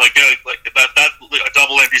 that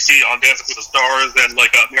double MVP on Dancing with the Stars and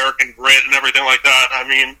American Grit and everything like that. I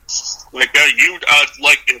mean, you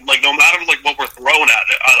no matter what we're throwing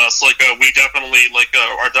at us, we definitely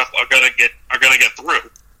are gonna get through.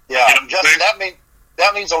 Yeah, you know, Justin,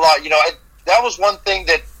 that means a lot. That was one thing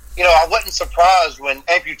that I wasn't surprised when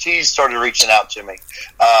amputees started reaching out to me,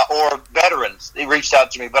 or veterans. They reached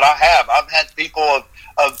out to me, but I've had people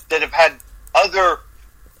that have had other,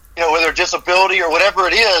 whether disability or whatever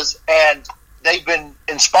it is, and they've been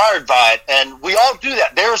inspired by it, and we all do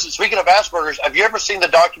that. Speaking of Asperger's, have you ever seen the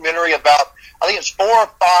documentary about, I think it's 4 or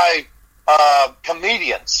 5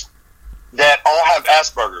 comedians that all have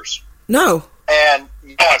Asperger's? No. And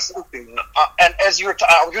yes, and as you were,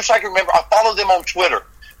 I wish I could remember, I follow them on Twitter,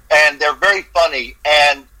 and they're very funny,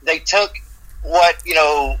 and they took what,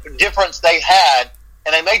 difference they had,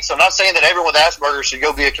 and they made some. I'm not saying that everyone with Asperger's should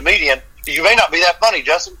go be a comedian. You may not be that funny,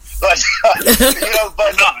 Justin, but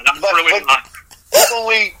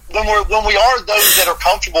when we are those that are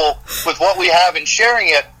comfortable with what we have and sharing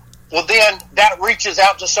it, well, then that reaches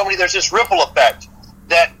out to somebody. There's this ripple effect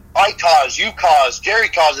that I cause, you cause, Geri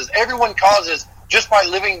causes, everyone causes, just by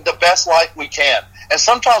living the best life we can. And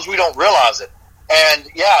sometimes we don't realize it. And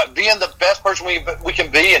being the best person we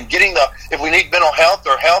can be, and getting if we need mental health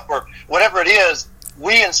or help or whatever it is,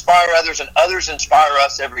 we inspire others, and others inspire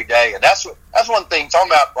us every day. And that's one thing,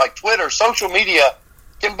 talking about Twitter, social media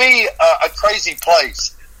can be a crazy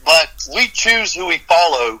place, but we choose who we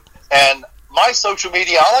follow. And my social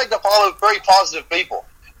media, I like to follow very positive people.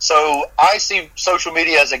 So I see social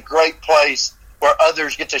media as a great place where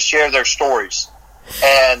others get to share their stories.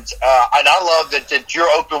 And I love that you're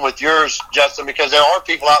open with yours, Justin, because there are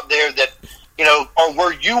people out there that, are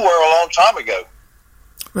where you were a long time ago.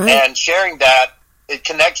 Right. And sharing that, it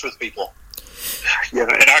connects with people. Yeah,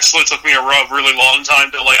 it actually took me a really long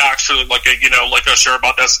time to actually share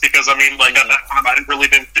about this, because at that time I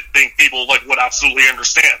didn't think people would absolutely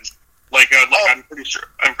understand. I'm pretty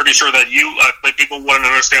sure that you people wouldn't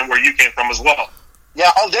understand where you came from as well.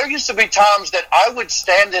 Yeah. Oh, there used to be times that I would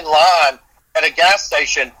stand in line at a gas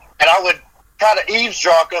station, and I would kind of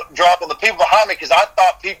eavesdrop on the people behind me, because I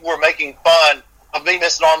thought people were making fun of me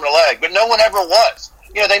missing an arm and a leg, but no one ever was.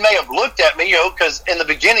 They may have looked at me, because in the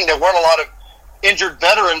beginning there weren't a lot of injured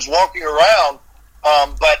veterans walking around,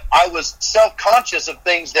 but I was self-conscious of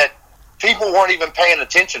things that people weren't even paying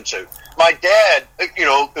attention to. My dad,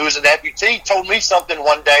 who was an amputee, told me something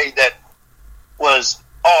one day that was,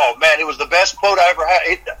 oh man, it was the best quote I ever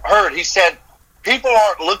heard. He said, "People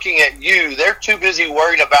aren't looking at you. They're too busy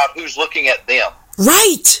worried about who's looking at them."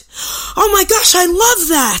 Right. Oh my gosh, I love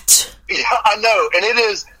that. Yeah, I know. And it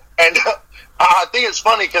is, and I think it's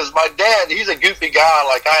funny because my dad, he's a goofy guy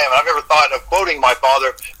like I am. I've never thought of quoting my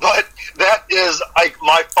father, but that is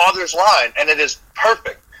my father's line, and it is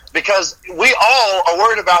perfect, because we all are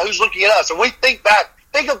worried about who's looking at us. And we think back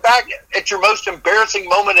at your most embarrassing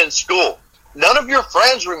moment in school. None of your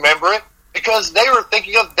friends remember it, because they were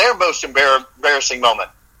thinking of their most embarrassing moment.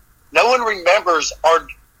 No one remembers our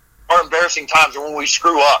embarrassing times, or when we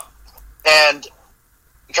screw up. And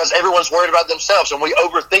because everyone's worried about themselves, and we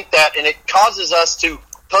overthink that, and it causes us to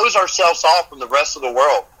close ourselves off from the rest of the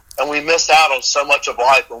world. And we miss out on so much of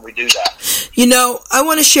life when we do that. I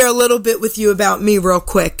want to share a little bit with you about me real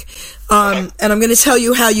quick. And I'm going to tell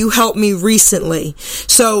you how you helped me recently.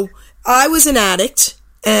 So I was an addict,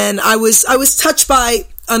 and I was touched by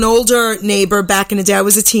an older neighbor back in the day. I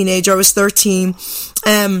was a teenager. I was 13.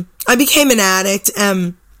 I became an addict.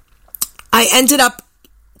 I ended up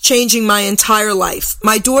changing my entire life.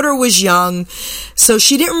 My daughter was young, so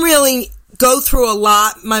she didn't really go through a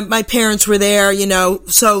lot. My parents were there,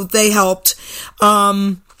 so they helped.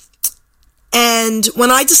 And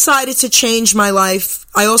when I decided to change my life,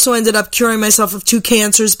 I also ended up curing myself of 2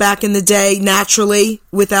 cancers back in the day, naturally,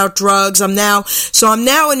 without drugs. I'm now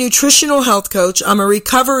a nutritional health coach. I'm a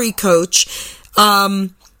recovery coach. I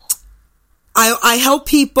help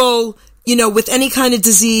people, with any kind of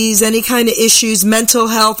disease, any kind of issues, mental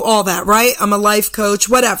health, all that, right? I'm a life coach,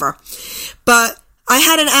 whatever. But I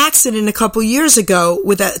had an accident a couple years ago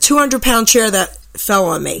with a 200-pound chair that fell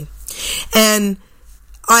on me. And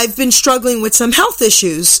I've been struggling with some health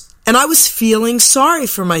issues, and I was feeling sorry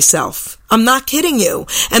for myself. I'm not kidding you.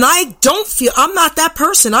 And I'm not that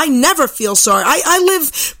person. I never feel sorry. I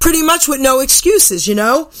live pretty much with no excuses,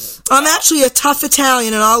 I'm actually a tough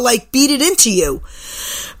Italian, and I'll beat it into you.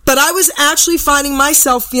 But I was actually finding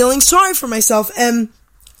myself feeling sorry for myself. And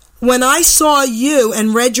when I saw you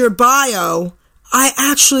and read your bio, I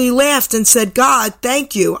actually laughed and said, God,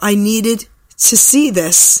 thank you. I needed to see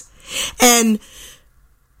this. And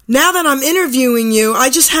now that I'm interviewing you, I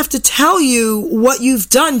just have to tell you what you've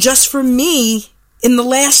done just for me in the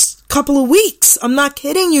last couple of weeks. I'm not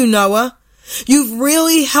kidding you, Noah. You've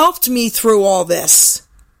really helped me through all this.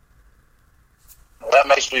 That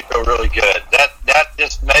makes me feel really good. That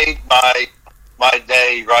just made my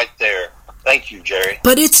day right there. Thank you, Geri.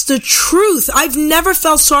 But it's the truth. I've never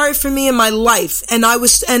felt sorry for me in my life, and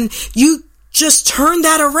you just turned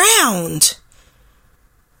that around.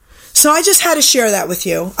 So I just had to share that with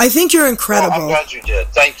you. I think you're incredible. Well, I'm glad you did.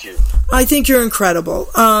 Thank you. I think you're incredible.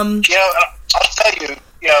 I'll tell you,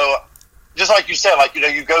 just like you said,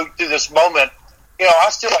 you go through this moment, I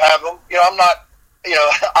still have them. I'm not,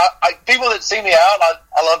 people that see me out,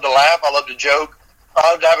 I love to laugh, I love to joke, I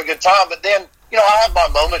love to have a good time, but then, I have my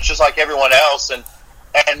moments just like everyone else, and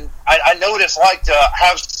I know what it's like to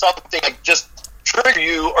have something just trigger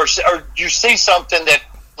you, or you see something that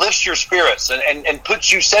lifts your spirits and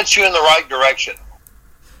sets you in the right direction.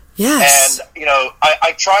 Yes. And,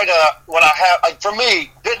 I try to, for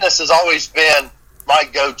me, fitness has always been my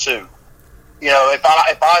go-to.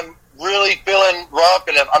 If I'm really feeling rough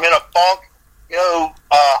and if I'm in a funk,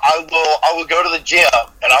 I will go to the gym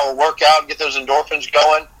and I will work out and get those endorphins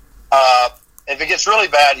going. If it gets really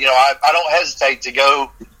bad, I don't hesitate to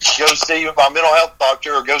go see my mental health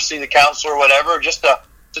doctor or go see the counselor or whatever, just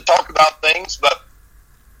to talk about things. But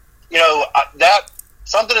that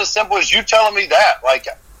something as simple as you telling me that,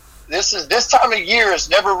 this time of year is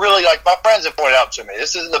never really, my friends have pointed out to me,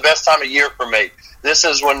 this isn't the best time of year for me. This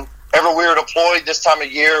is whenever we were deployed, this time of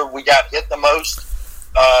year we got hit the most.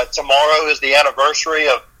 Tomorrow is the anniversary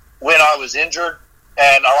of when I was injured,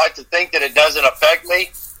 and I like to think that it doesn't affect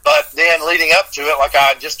me, but then leading up to it,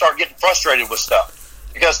 I just start getting frustrated with stuff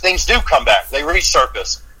because things do come back, they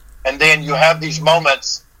resurface, and then you have these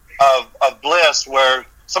moments of bliss where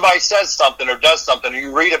somebody says something or does something, or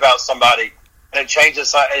you read about somebody, and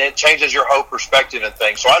it changes your whole perspective and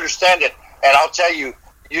things. So I understand it, and I'll tell you,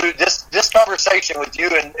 this conversation with you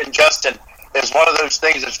and Justin is one of those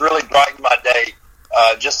things that's really brightened my day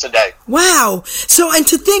just today. Wow. So, and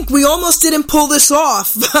to think we almost didn't pull this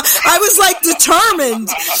off. I was determined.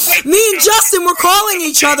 Me and Justin were calling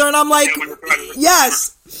each other, and I'm like,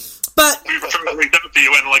 yes. But we were trying to reach out to you,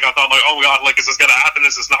 and I thought, oh my God, is this going to happen?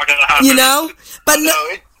 Is this not going to happen? But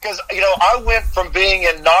because I went from being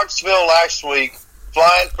in Knoxville last week,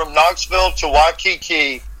 flying from Knoxville to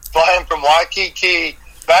Waikiki, flying from Waikiki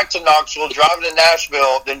back to Knoxville, driving to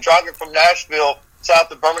Nashville, then driving from Nashville south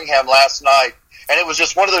of Birmingham last night. And it was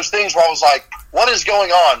just one of those things where I was like, what is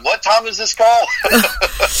going on? What time is this call?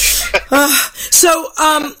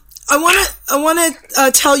 I want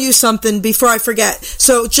to tell you something before I forget.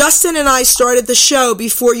 So Justin and I started the show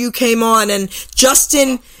before you came on, and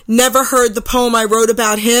Justin never heard the poem I wrote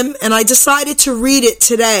about him, and I decided to read it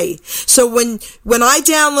today. So when I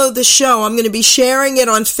download the show, I'm going to be sharing it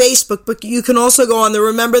on Facebook, but you can also go on the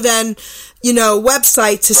Remember Then,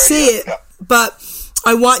 website to see it. Yeah. But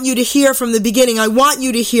I want you to hear from the beginning. I want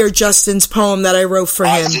you to hear Justin's poem that I wrote for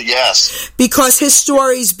him. Yes. Because his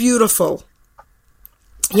story's beautiful.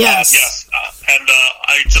 Yes. Yes. And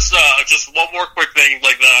I just one more quick thing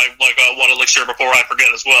that I want to share before I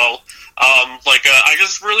forget as well. I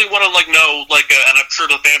just really want to know and I'm sure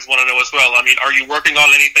the fans want to know as well. I mean, are you working on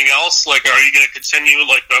anything else? Are you going to continue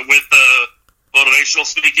with motivational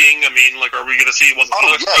speaking? I mean, are we going to see what's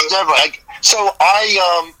yes, definitely. So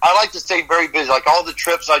I like to stay very busy. All the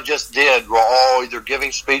trips I just did were all either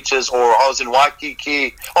giving speeches or I was in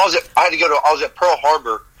Waikiki. I was at Pearl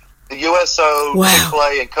Harbor. The USO, wow.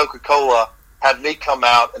 Chick-fil-A, and Coca-Cola had me come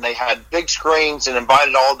out, and they had big screens and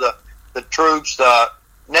invited all the troops, the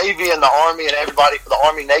Navy and the Army and everybody for the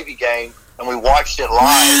Army-Navy game, and we watched it live.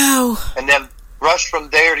 Wow. And then rushed from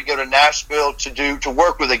there to go to Nashville to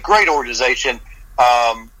work with a great organization,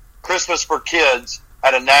 Christmas for Kids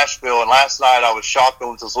out of Nashville. And last night I was shopping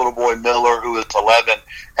with this little boy, Miller, who was 11,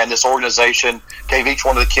 and this organization gave each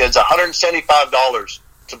one of the kids $175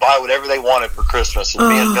 to buy whatever they wanted for Christmas. And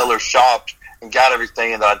me and Miller shopped and got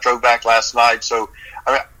everything, and then I drove back last night. So,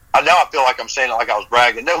 I mean, I feel like I'm saying it like I was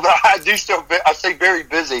bragging. No, but I stay very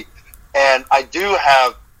busy, and I do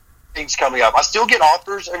have things coming up. I still get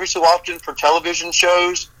offers every so often for television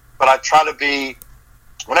shows, but I try to be,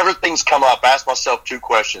 whenever things come up, ask myself 2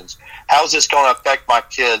 questions. How's this going to affect my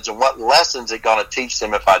kids, and what lessons is it going to teach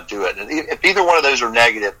them if I do it? And if either one of those are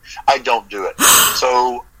negative, I don't do it.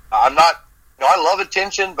 So I'm not, I love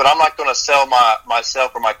attention, but I'm not going to sell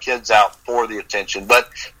myself or my kids out for the attention. But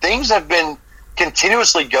things have been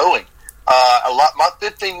continuously going. My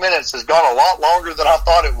 15 minutes has gone a lot longer than I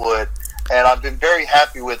thought it would, and I've been very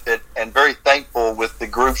happy with it and very thankful with the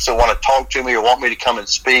groups that want to talk to me or want me to come and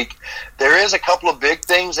speak. There is a couple of big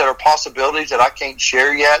things that are possibilities that I can't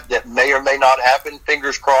share yet that may or may not happen.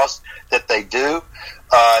 Fingers crossed that they do.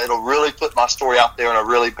 It'll really put my story out there in a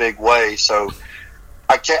really big way. So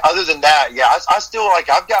I can't, other than that, I still, like,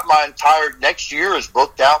 I've got my entire next year is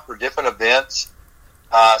booked out for different events.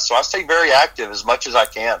 So I stay very active as much as I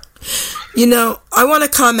can. I want to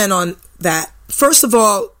comment on that. First of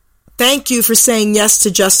all, thank you for saying yes to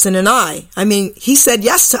Justin and I. I mean, he said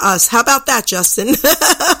yes to us. How about that, Justin? Okay.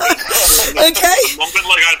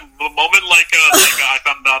 The moment I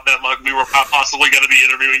found out that we were possibly going to be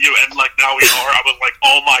interviewing you, and now we are, I was like,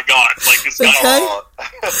 oh my God, this guy. Okay.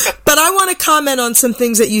 But I want to comment on some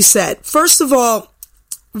things that you said. First of all,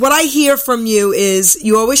 what I hear from you is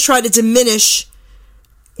you always try to diminish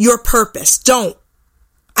your purpose. Don't.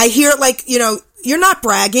 I hear it you're not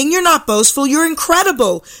bragging, you're not boastful, you're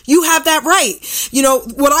incredible. You have that right.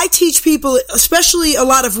 What I teach people, especially a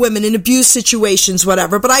lot of women in abuse situations,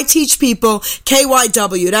 whatever, but I teach people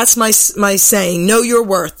KYW. That's my saying, know your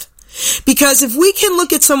worth. Because if we can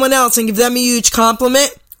look at someone else and give them a huge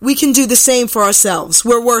compliment, we can do the same for ourselves.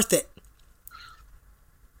 We're worth it.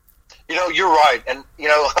 You're right. And,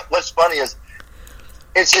 what's funny is,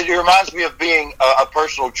 it reminds me of being a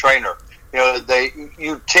personal trainer.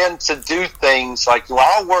 You tend to do things like,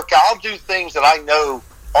 I'll do things that I know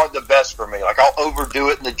aren't the best for me. Like, I'll overdo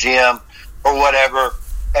it in the gym or whatever,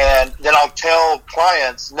 and then I'll tell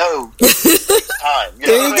clients, no, it takes time.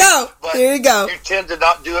 There you go. But there you go. You tend to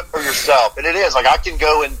not do it for yourself. And it is, I can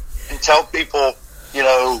go and tell people,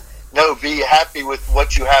 no, be happy with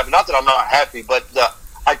what you have. Not that I'm not happy, but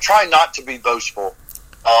I try not to be boastful.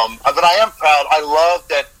 But I am proud. I love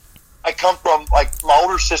that I come from, my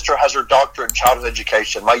older sister has her doctorate in childhood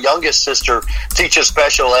education. My youngest sister teaches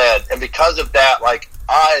special ed. And because of that,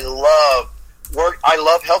 I love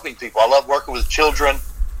helping people. I love working with children.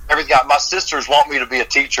 Everything. My sisters want me to be a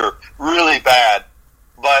teacher really bad.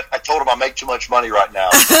 But I told them I make too much money right now.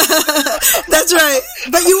 That's right.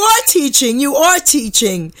 But you are teaching. We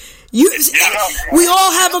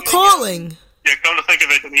all have a calling. Yeah, come to think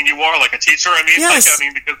of it, you are a teacher. Yes.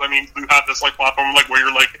 Because you have this platform where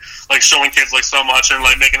you're showing kids so much and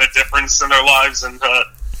making a difference in their lives, and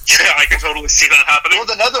I can totally see that happening. Well,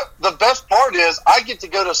 the best part is I get to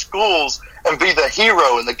go to schools and be the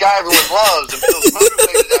hero and the guy everyone loves and feels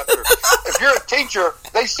motivated after. If you're a teacher,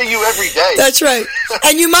 they see you every day. That's right,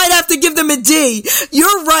 and you might have to give them a D.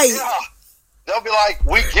 You're right. Yeah. They'll be like,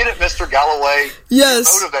 "We get it, Mr. Galloway.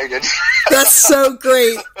 Yes, you're motivated." That's so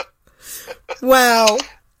great. Wow.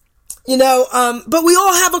 But we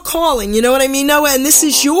all have a calling, you know what I mean, Noah? And this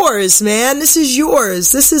is yours, man. This is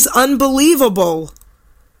yours. This is unbelievable.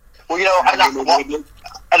 Well,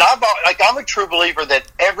 I'm a true believer that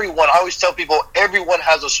everyone, I always tell people, everyone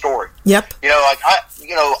has a story. Yep.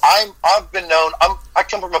 I've been known, I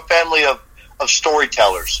come from a family of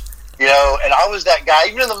storytellers, and I was that guy,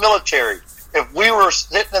 even in the military. If we were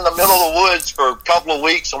sitting in the middle of the woods for a couple of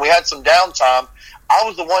weeks and we had some downtime, I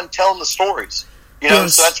was the one telling the stories,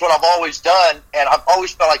 Yes. So that's what I've always done, and I've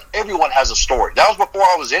always felt like everyone has a story. That was before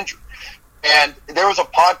I was injured. And there was a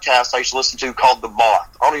podcast I used to listen to called The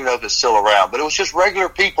Moth. I don't even know if it's still around, but it was just regular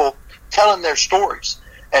people telling their stories.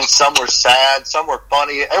 And some were sad, some were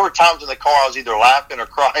funny. There were times in the car I was either laughing or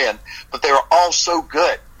crying, but they were all so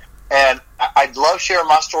good. And I love sharing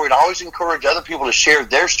my story, and I always encourage other people to share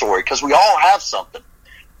their story because we all have something.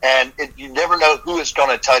 And you never know who it's going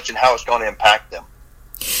to touch and how it's going to impact them.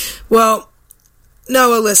 Well,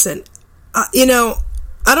 Noah, listen, I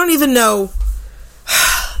don't even know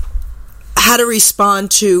how to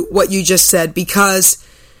respond to what you just said, because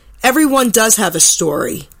everyone does have a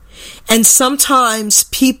story. And sometimes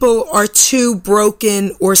people are too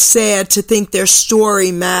broken or sad to think their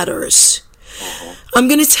story matters. I'm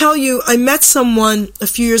going to tell you, I met someone a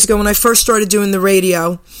few years ago when I first started doing the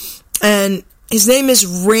radio, and his name is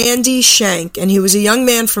Randy Shank, and he was a young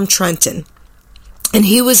man from Trenton, and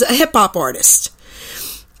he was a hip-hop artist.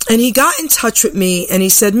 And he got in touch with me, and he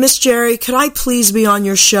said, Miss Geri, could I please be on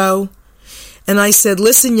your show? And I said,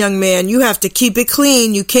 listen, young man, you have to keep it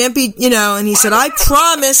clean. You can't be, and he said, I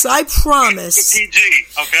promise. PG,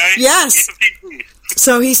 okay? Yes.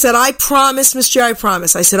 So he said, I promise, Miss Geri, I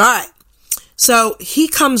promise. I said, all right. So he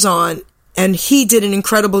comes on, and he did an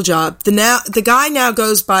incredible job. The guy now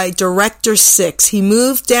goes by Director 6. He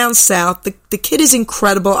moved down south. The kid is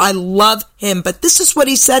incredible. I love him. But this is what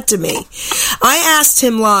he said to me. I asked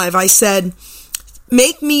him live, I said,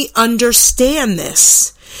 make me understand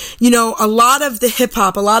this. A lot of the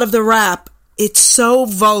hip-hop, a lot of the rap, it's so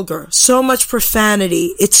vulgar, so much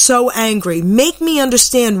profanity, it's so angry. Make me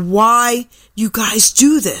understand why you guys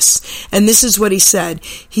do this. And this is what he said.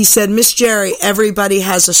 He said, Miss Geri, everybody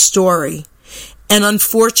has a story. And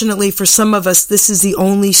unfortunately for some of us, this is the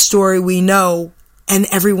only story we know, and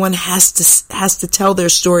everyone has to tell their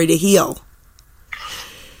story to heal.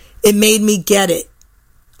 It made me get it.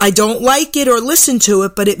 I don't like it or listen to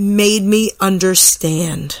it, but it made me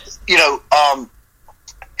understand.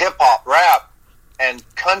 Hip-hop, rap, and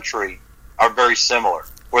country are very similar,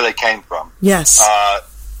 where they came from. Yes.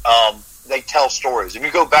 They tell stories. If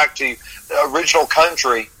you go back to the original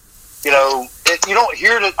country, you don't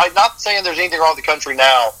hear it. I'm not saying there's anything wrong with the country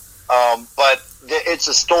now, but it's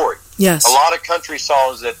a story. Yes. A lot of country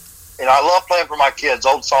songs that, and I love playing for my kids,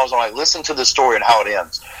 old songs, and I listen to the story and how it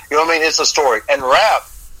ends. You know what I mean? It's a story. And rap,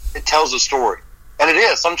 it tells a story. And it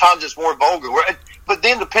is. Sometimes it's more vulgar. But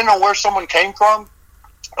then depending on where someone came from,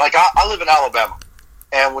 like I live in Alabama.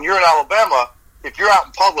 And when you're in Alabama, if you're out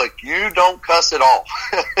in public, you don't cuss at all.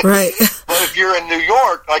 Right. But if you're in New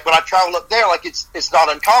York, like when I travel up there, like it's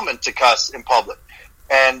not uncommon to cuss in public.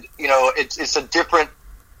 And, it's a different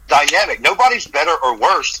dynamic. Nobody's better or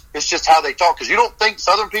worse. It's just how they talk. Because you don't think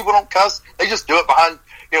Southern people don't cuss. They just do it behind,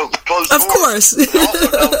 closed doors. Of course. They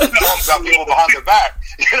also don't talk about people behind their back.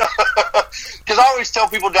 Because I always tell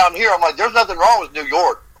people down here, I'm like, there's nothing wrong with New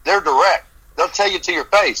York. They're direct. They'll tell you to your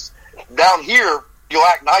face. Down here, you'll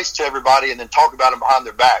act nice to everybody and then talk about them behind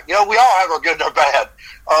their back. We all have our good and our bad.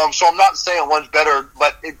 So I'm not saying one's better,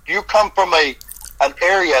 but if you come from an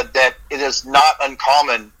area that it is not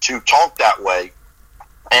uncommon to talk that way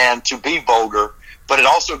and to be vulgar, but it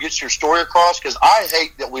also gets your story across, because I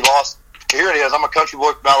hate that we lost. Here it is. I'm a country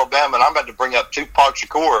boy from Alabama, and I'm about to bring up Tupac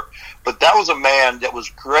Shakur, but that was a man that was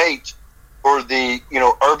great for the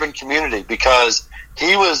urban community, because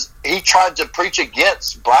he tried to preach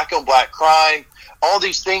against black on black crime, all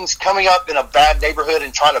these things, coming up in a bad neighborhood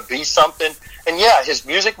and trying to be something. And yeah, his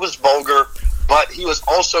music was vulgar, but he was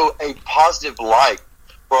also a positive light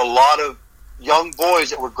for a lot of young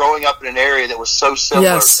boys that were growing up in an area that was so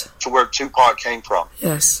similar to where Tupac came from.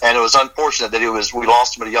 Yes. And it was unfortunate that we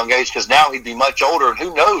lost him at a young age, because now he'd be much older, and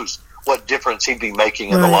who knows what difference he'd be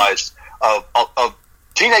making in the lives of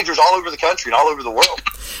teenagers all over the country and all over the world.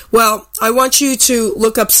 Well, I want you to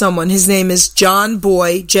look up someone. His name is John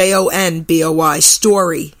Boy, Jonboy,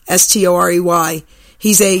 Story, Storey.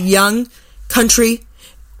 He's a young country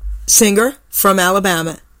singer from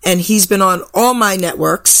Alabama, and he's been on all my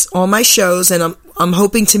networks, all my shows, and I'm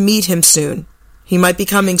hoping to meet him soon. He might be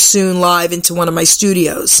coming soon live into one of my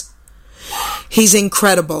studios. He's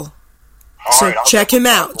incredible. So check him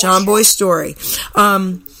out, John Boy Story.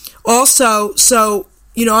 Also,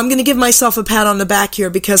 I'm going to give myself a pat on the back here,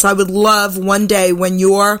 because I would love one day when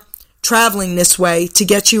you're traveling this way to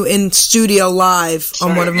get you in studio live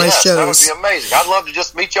on one of my shows. That would be amazing. I'd love to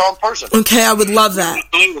just meet you in person. Okay, I would love that.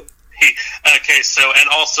 Okay, so, and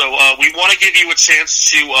also, we want to give you a chance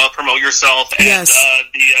to promote yourself and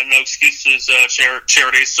the No Excuses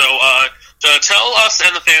charity. So, tell us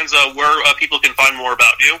and the fans where people can find more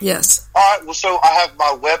about you. Yes. All right, well, so I have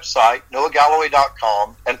my website,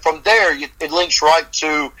 NOAHGALLOWAY.com, and from there, it links right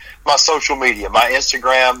to my social media, my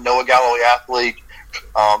Instagram, Noah Galloway Athlete.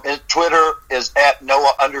 And Twitter is at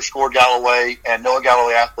Noah_Galloway, and Noah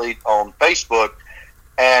Galloway Athlete on Facebook.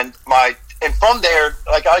 And from there,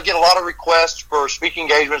 like, I get a lot of requests for speaking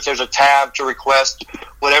engagements. There's a tab to request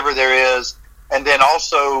whatever there is. And then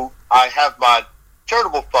also I have my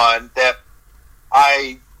charitable fund that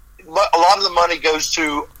a lot of the money goes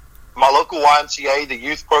to my local YMCA, the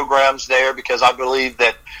youth programs there, because I believe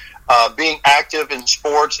that being active in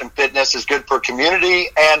sports and fitness is good for community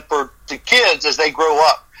and for the kids as they grow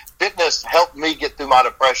up. fitness helped me get through my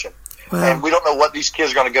depression. Wow. And we don't know what these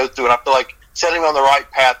kids are going to go through. And I feel like setting them on the right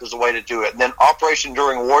path is a way to do it. And then Operation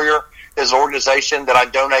Enduring Warrior is an organization that I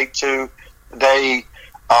donate to. They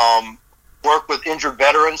work with injured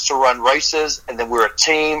veterans to run races, and then we're a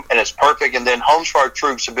team, and it's perfect. And then Homes for Our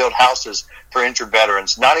Troops to build houses for injured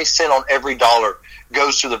veterans. 90 cents on every dollar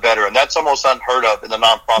goes to the veteran. That's almost unheard of in the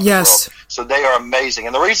nonprofit world. So they are amazing.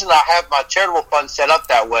 And the reason I have my charitable fund set up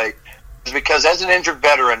that way is because as an injured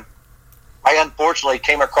veteran, I unfortunately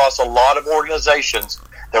came across a lot of organizations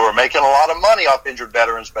that were making a lot of money off injured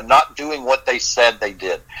veterans, but not doing what they said they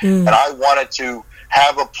did. And I wanted to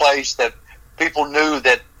have a place that people knew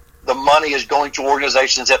that the money is going to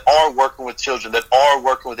organizations that are working with children, that are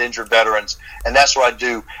working with injured veterans, and that's what I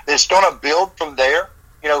do. It's going to build from there.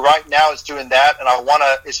 You know, right now it's doing that, and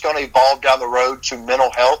it's going to evolve down the road to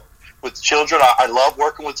mental health with children. I love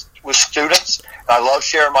working with students, and I love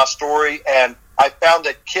sharing my story, and I found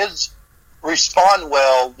that kids respond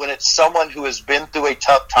well when it's someone who has been through a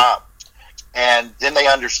tough time, and then they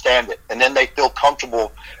understand it, and then they feel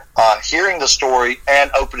comfortable hearing the story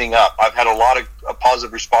and opening up. I've had a lot of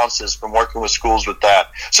positive responses from working with schools with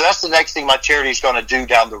that. So that's the next thing my charity is going to do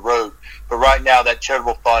down the road. But right now, that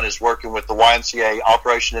charitable fund is working with the YMCA,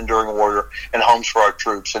 Operation Enduring Warrior, and Homes for Our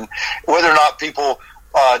Troops. And whether or not people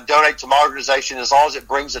donate to my organization, as long as it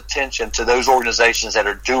brings attention to those organizations that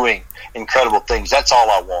are doing incredible things, that's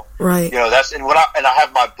all I want. Right. You know, I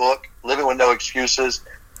have my book, Living with No Excuses,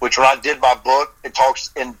 which when I did my book, it talks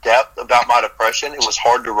in depth about my depression. It was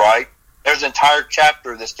hard to write. There's an entire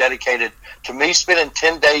chapter that's dedicated to me spending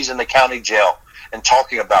 10 days in the county jail and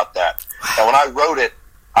talking about that. And when I wrote it,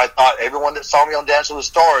 I thought everyone that saw me on Dance with the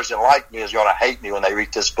Stars and liked me is going to hate me when they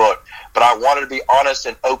read this book. But I wanted to be honest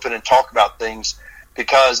and open and talk about things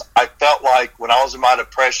because I felt like when I was in my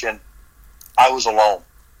depression, I was alone.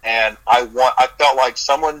 And I felt like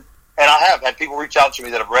someone, and I have had people reach out to me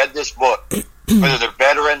that have read this book, whether they're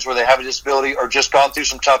veterans, whether they have a disability, or just gone through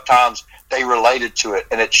some tough times, they related to it,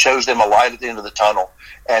 and it shows them a light at the end of the tunnel.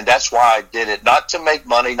 And that's why I did it, not to make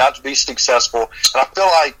money, not to be successful. And I feel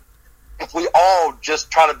like if we all just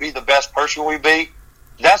try to be the best person we be,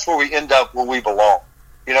 that's where we end up where we belong.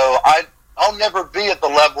 You know, I'll never be at the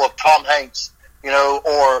level of Tom Hanks, you know,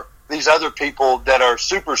 or these other people that are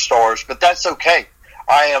superstars, but that's okay.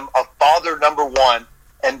 I am a father, number one,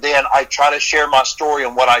 and then I try to share my story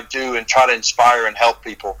and what I do and try to inspire and help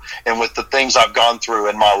people and with the things I've gone through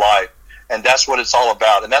in my life. And that's what it's all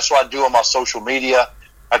about. And that's what I do on my social media.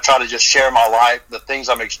 I try to just share my life, the things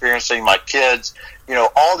I'm experiencing, my kids, you know,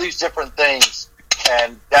 all these different things.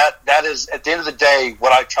 And that is, at the end of the day,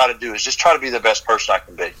 what I try to do is just try to be the best person I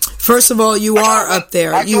can be. First of all, you are up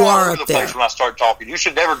there. You are up there. When I start talking, you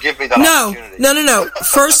should never give me that opportunity. No.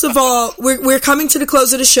 First of all, we're coming to the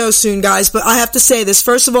close of the show soon, guys. But I have to say this.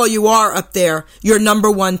 First of all, you are up there. You're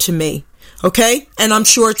number one to me. Okay? And I'm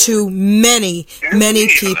sure to many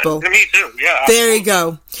people. To me too, yeah. Absolutely. There you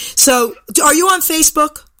go. So, are you on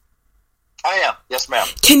Facebook? I am. Yes, ma'am.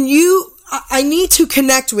 Can you, I need to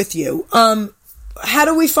connect with you. How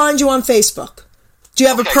do we find you on Facebook? Do you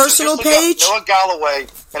have a personal page? NOAH Galloway,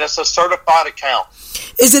 and it's a certified account.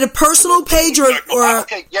 Is it a personal page or?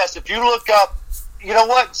 Okay, yes. If you look up, you know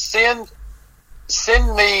what? Send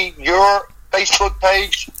me your Facebook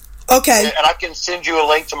page. Okay. And I can send you a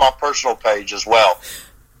link to my personal page as well.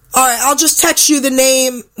 All right, I'll just text you the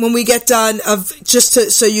name when we get done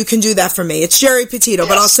so you can do that for me. It's Geri Petito,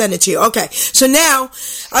 but I'll send it to you. Okay. So now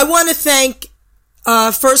I want to thank,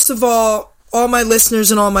 first of all my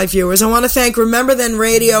listeners and all my viewers. I want to thank Remember Then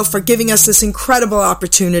Radio for giving us this incredible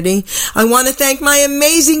opportunity. I want to thank my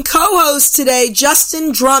amazing co-host today,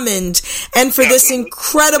 Justin Drummond, and for this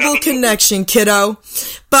incredible connection, kiddo.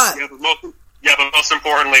 But most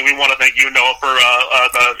importantly, we want to thank you, Noah, for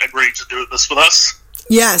agreeing to do this with us.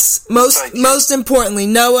 Yes, most importantly,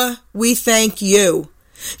 Noah, we thank you.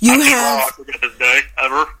 You've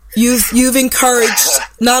encouraged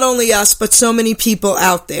not only us but so many people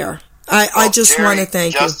out there. I just want to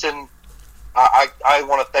thank Justin, you. I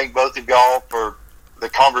want to thank both of y'all for the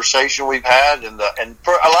conversation we've had and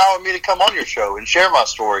for allowing me to come on your show and share my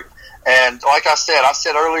story. And like I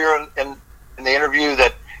said earlier in the interview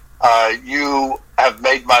that you have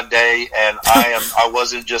made my day, and I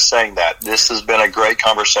wasn't just saying that. This has been a great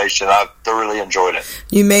conversation. I've thoroughly enjoyed it.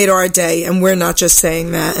 You made our day, and we're not just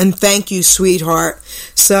saying that. And thank you, sweetheart.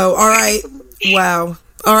 So, all right. Wow.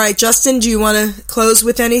 All right, Justin, do you want to close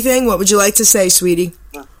with anything? What would you like to say, sweetie?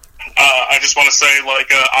 I just want to say,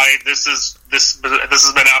 this has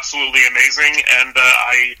been absolutely amazing, and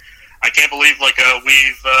I can't believe we've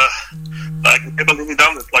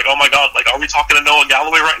done this. Oh my God! Are we talking to NOAH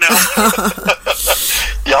Galloway right now?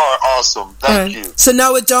 Y'all are So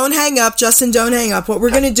Noah, don't hang up. Justin, don't hang up. What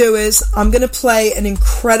we're going to do is I'm going to play an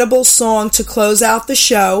incredible song to close out the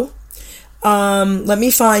show. Let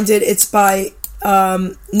me find it. It's by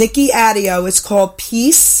Nikki Adio. It's called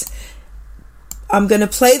Peace. I'm going to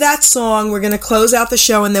play that song. We're going to close out the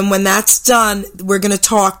show, and then when that's done, we're going to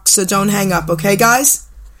talk, so don't hang up. Okay, guys?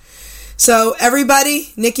 So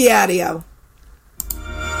everybody, Nikki Adio.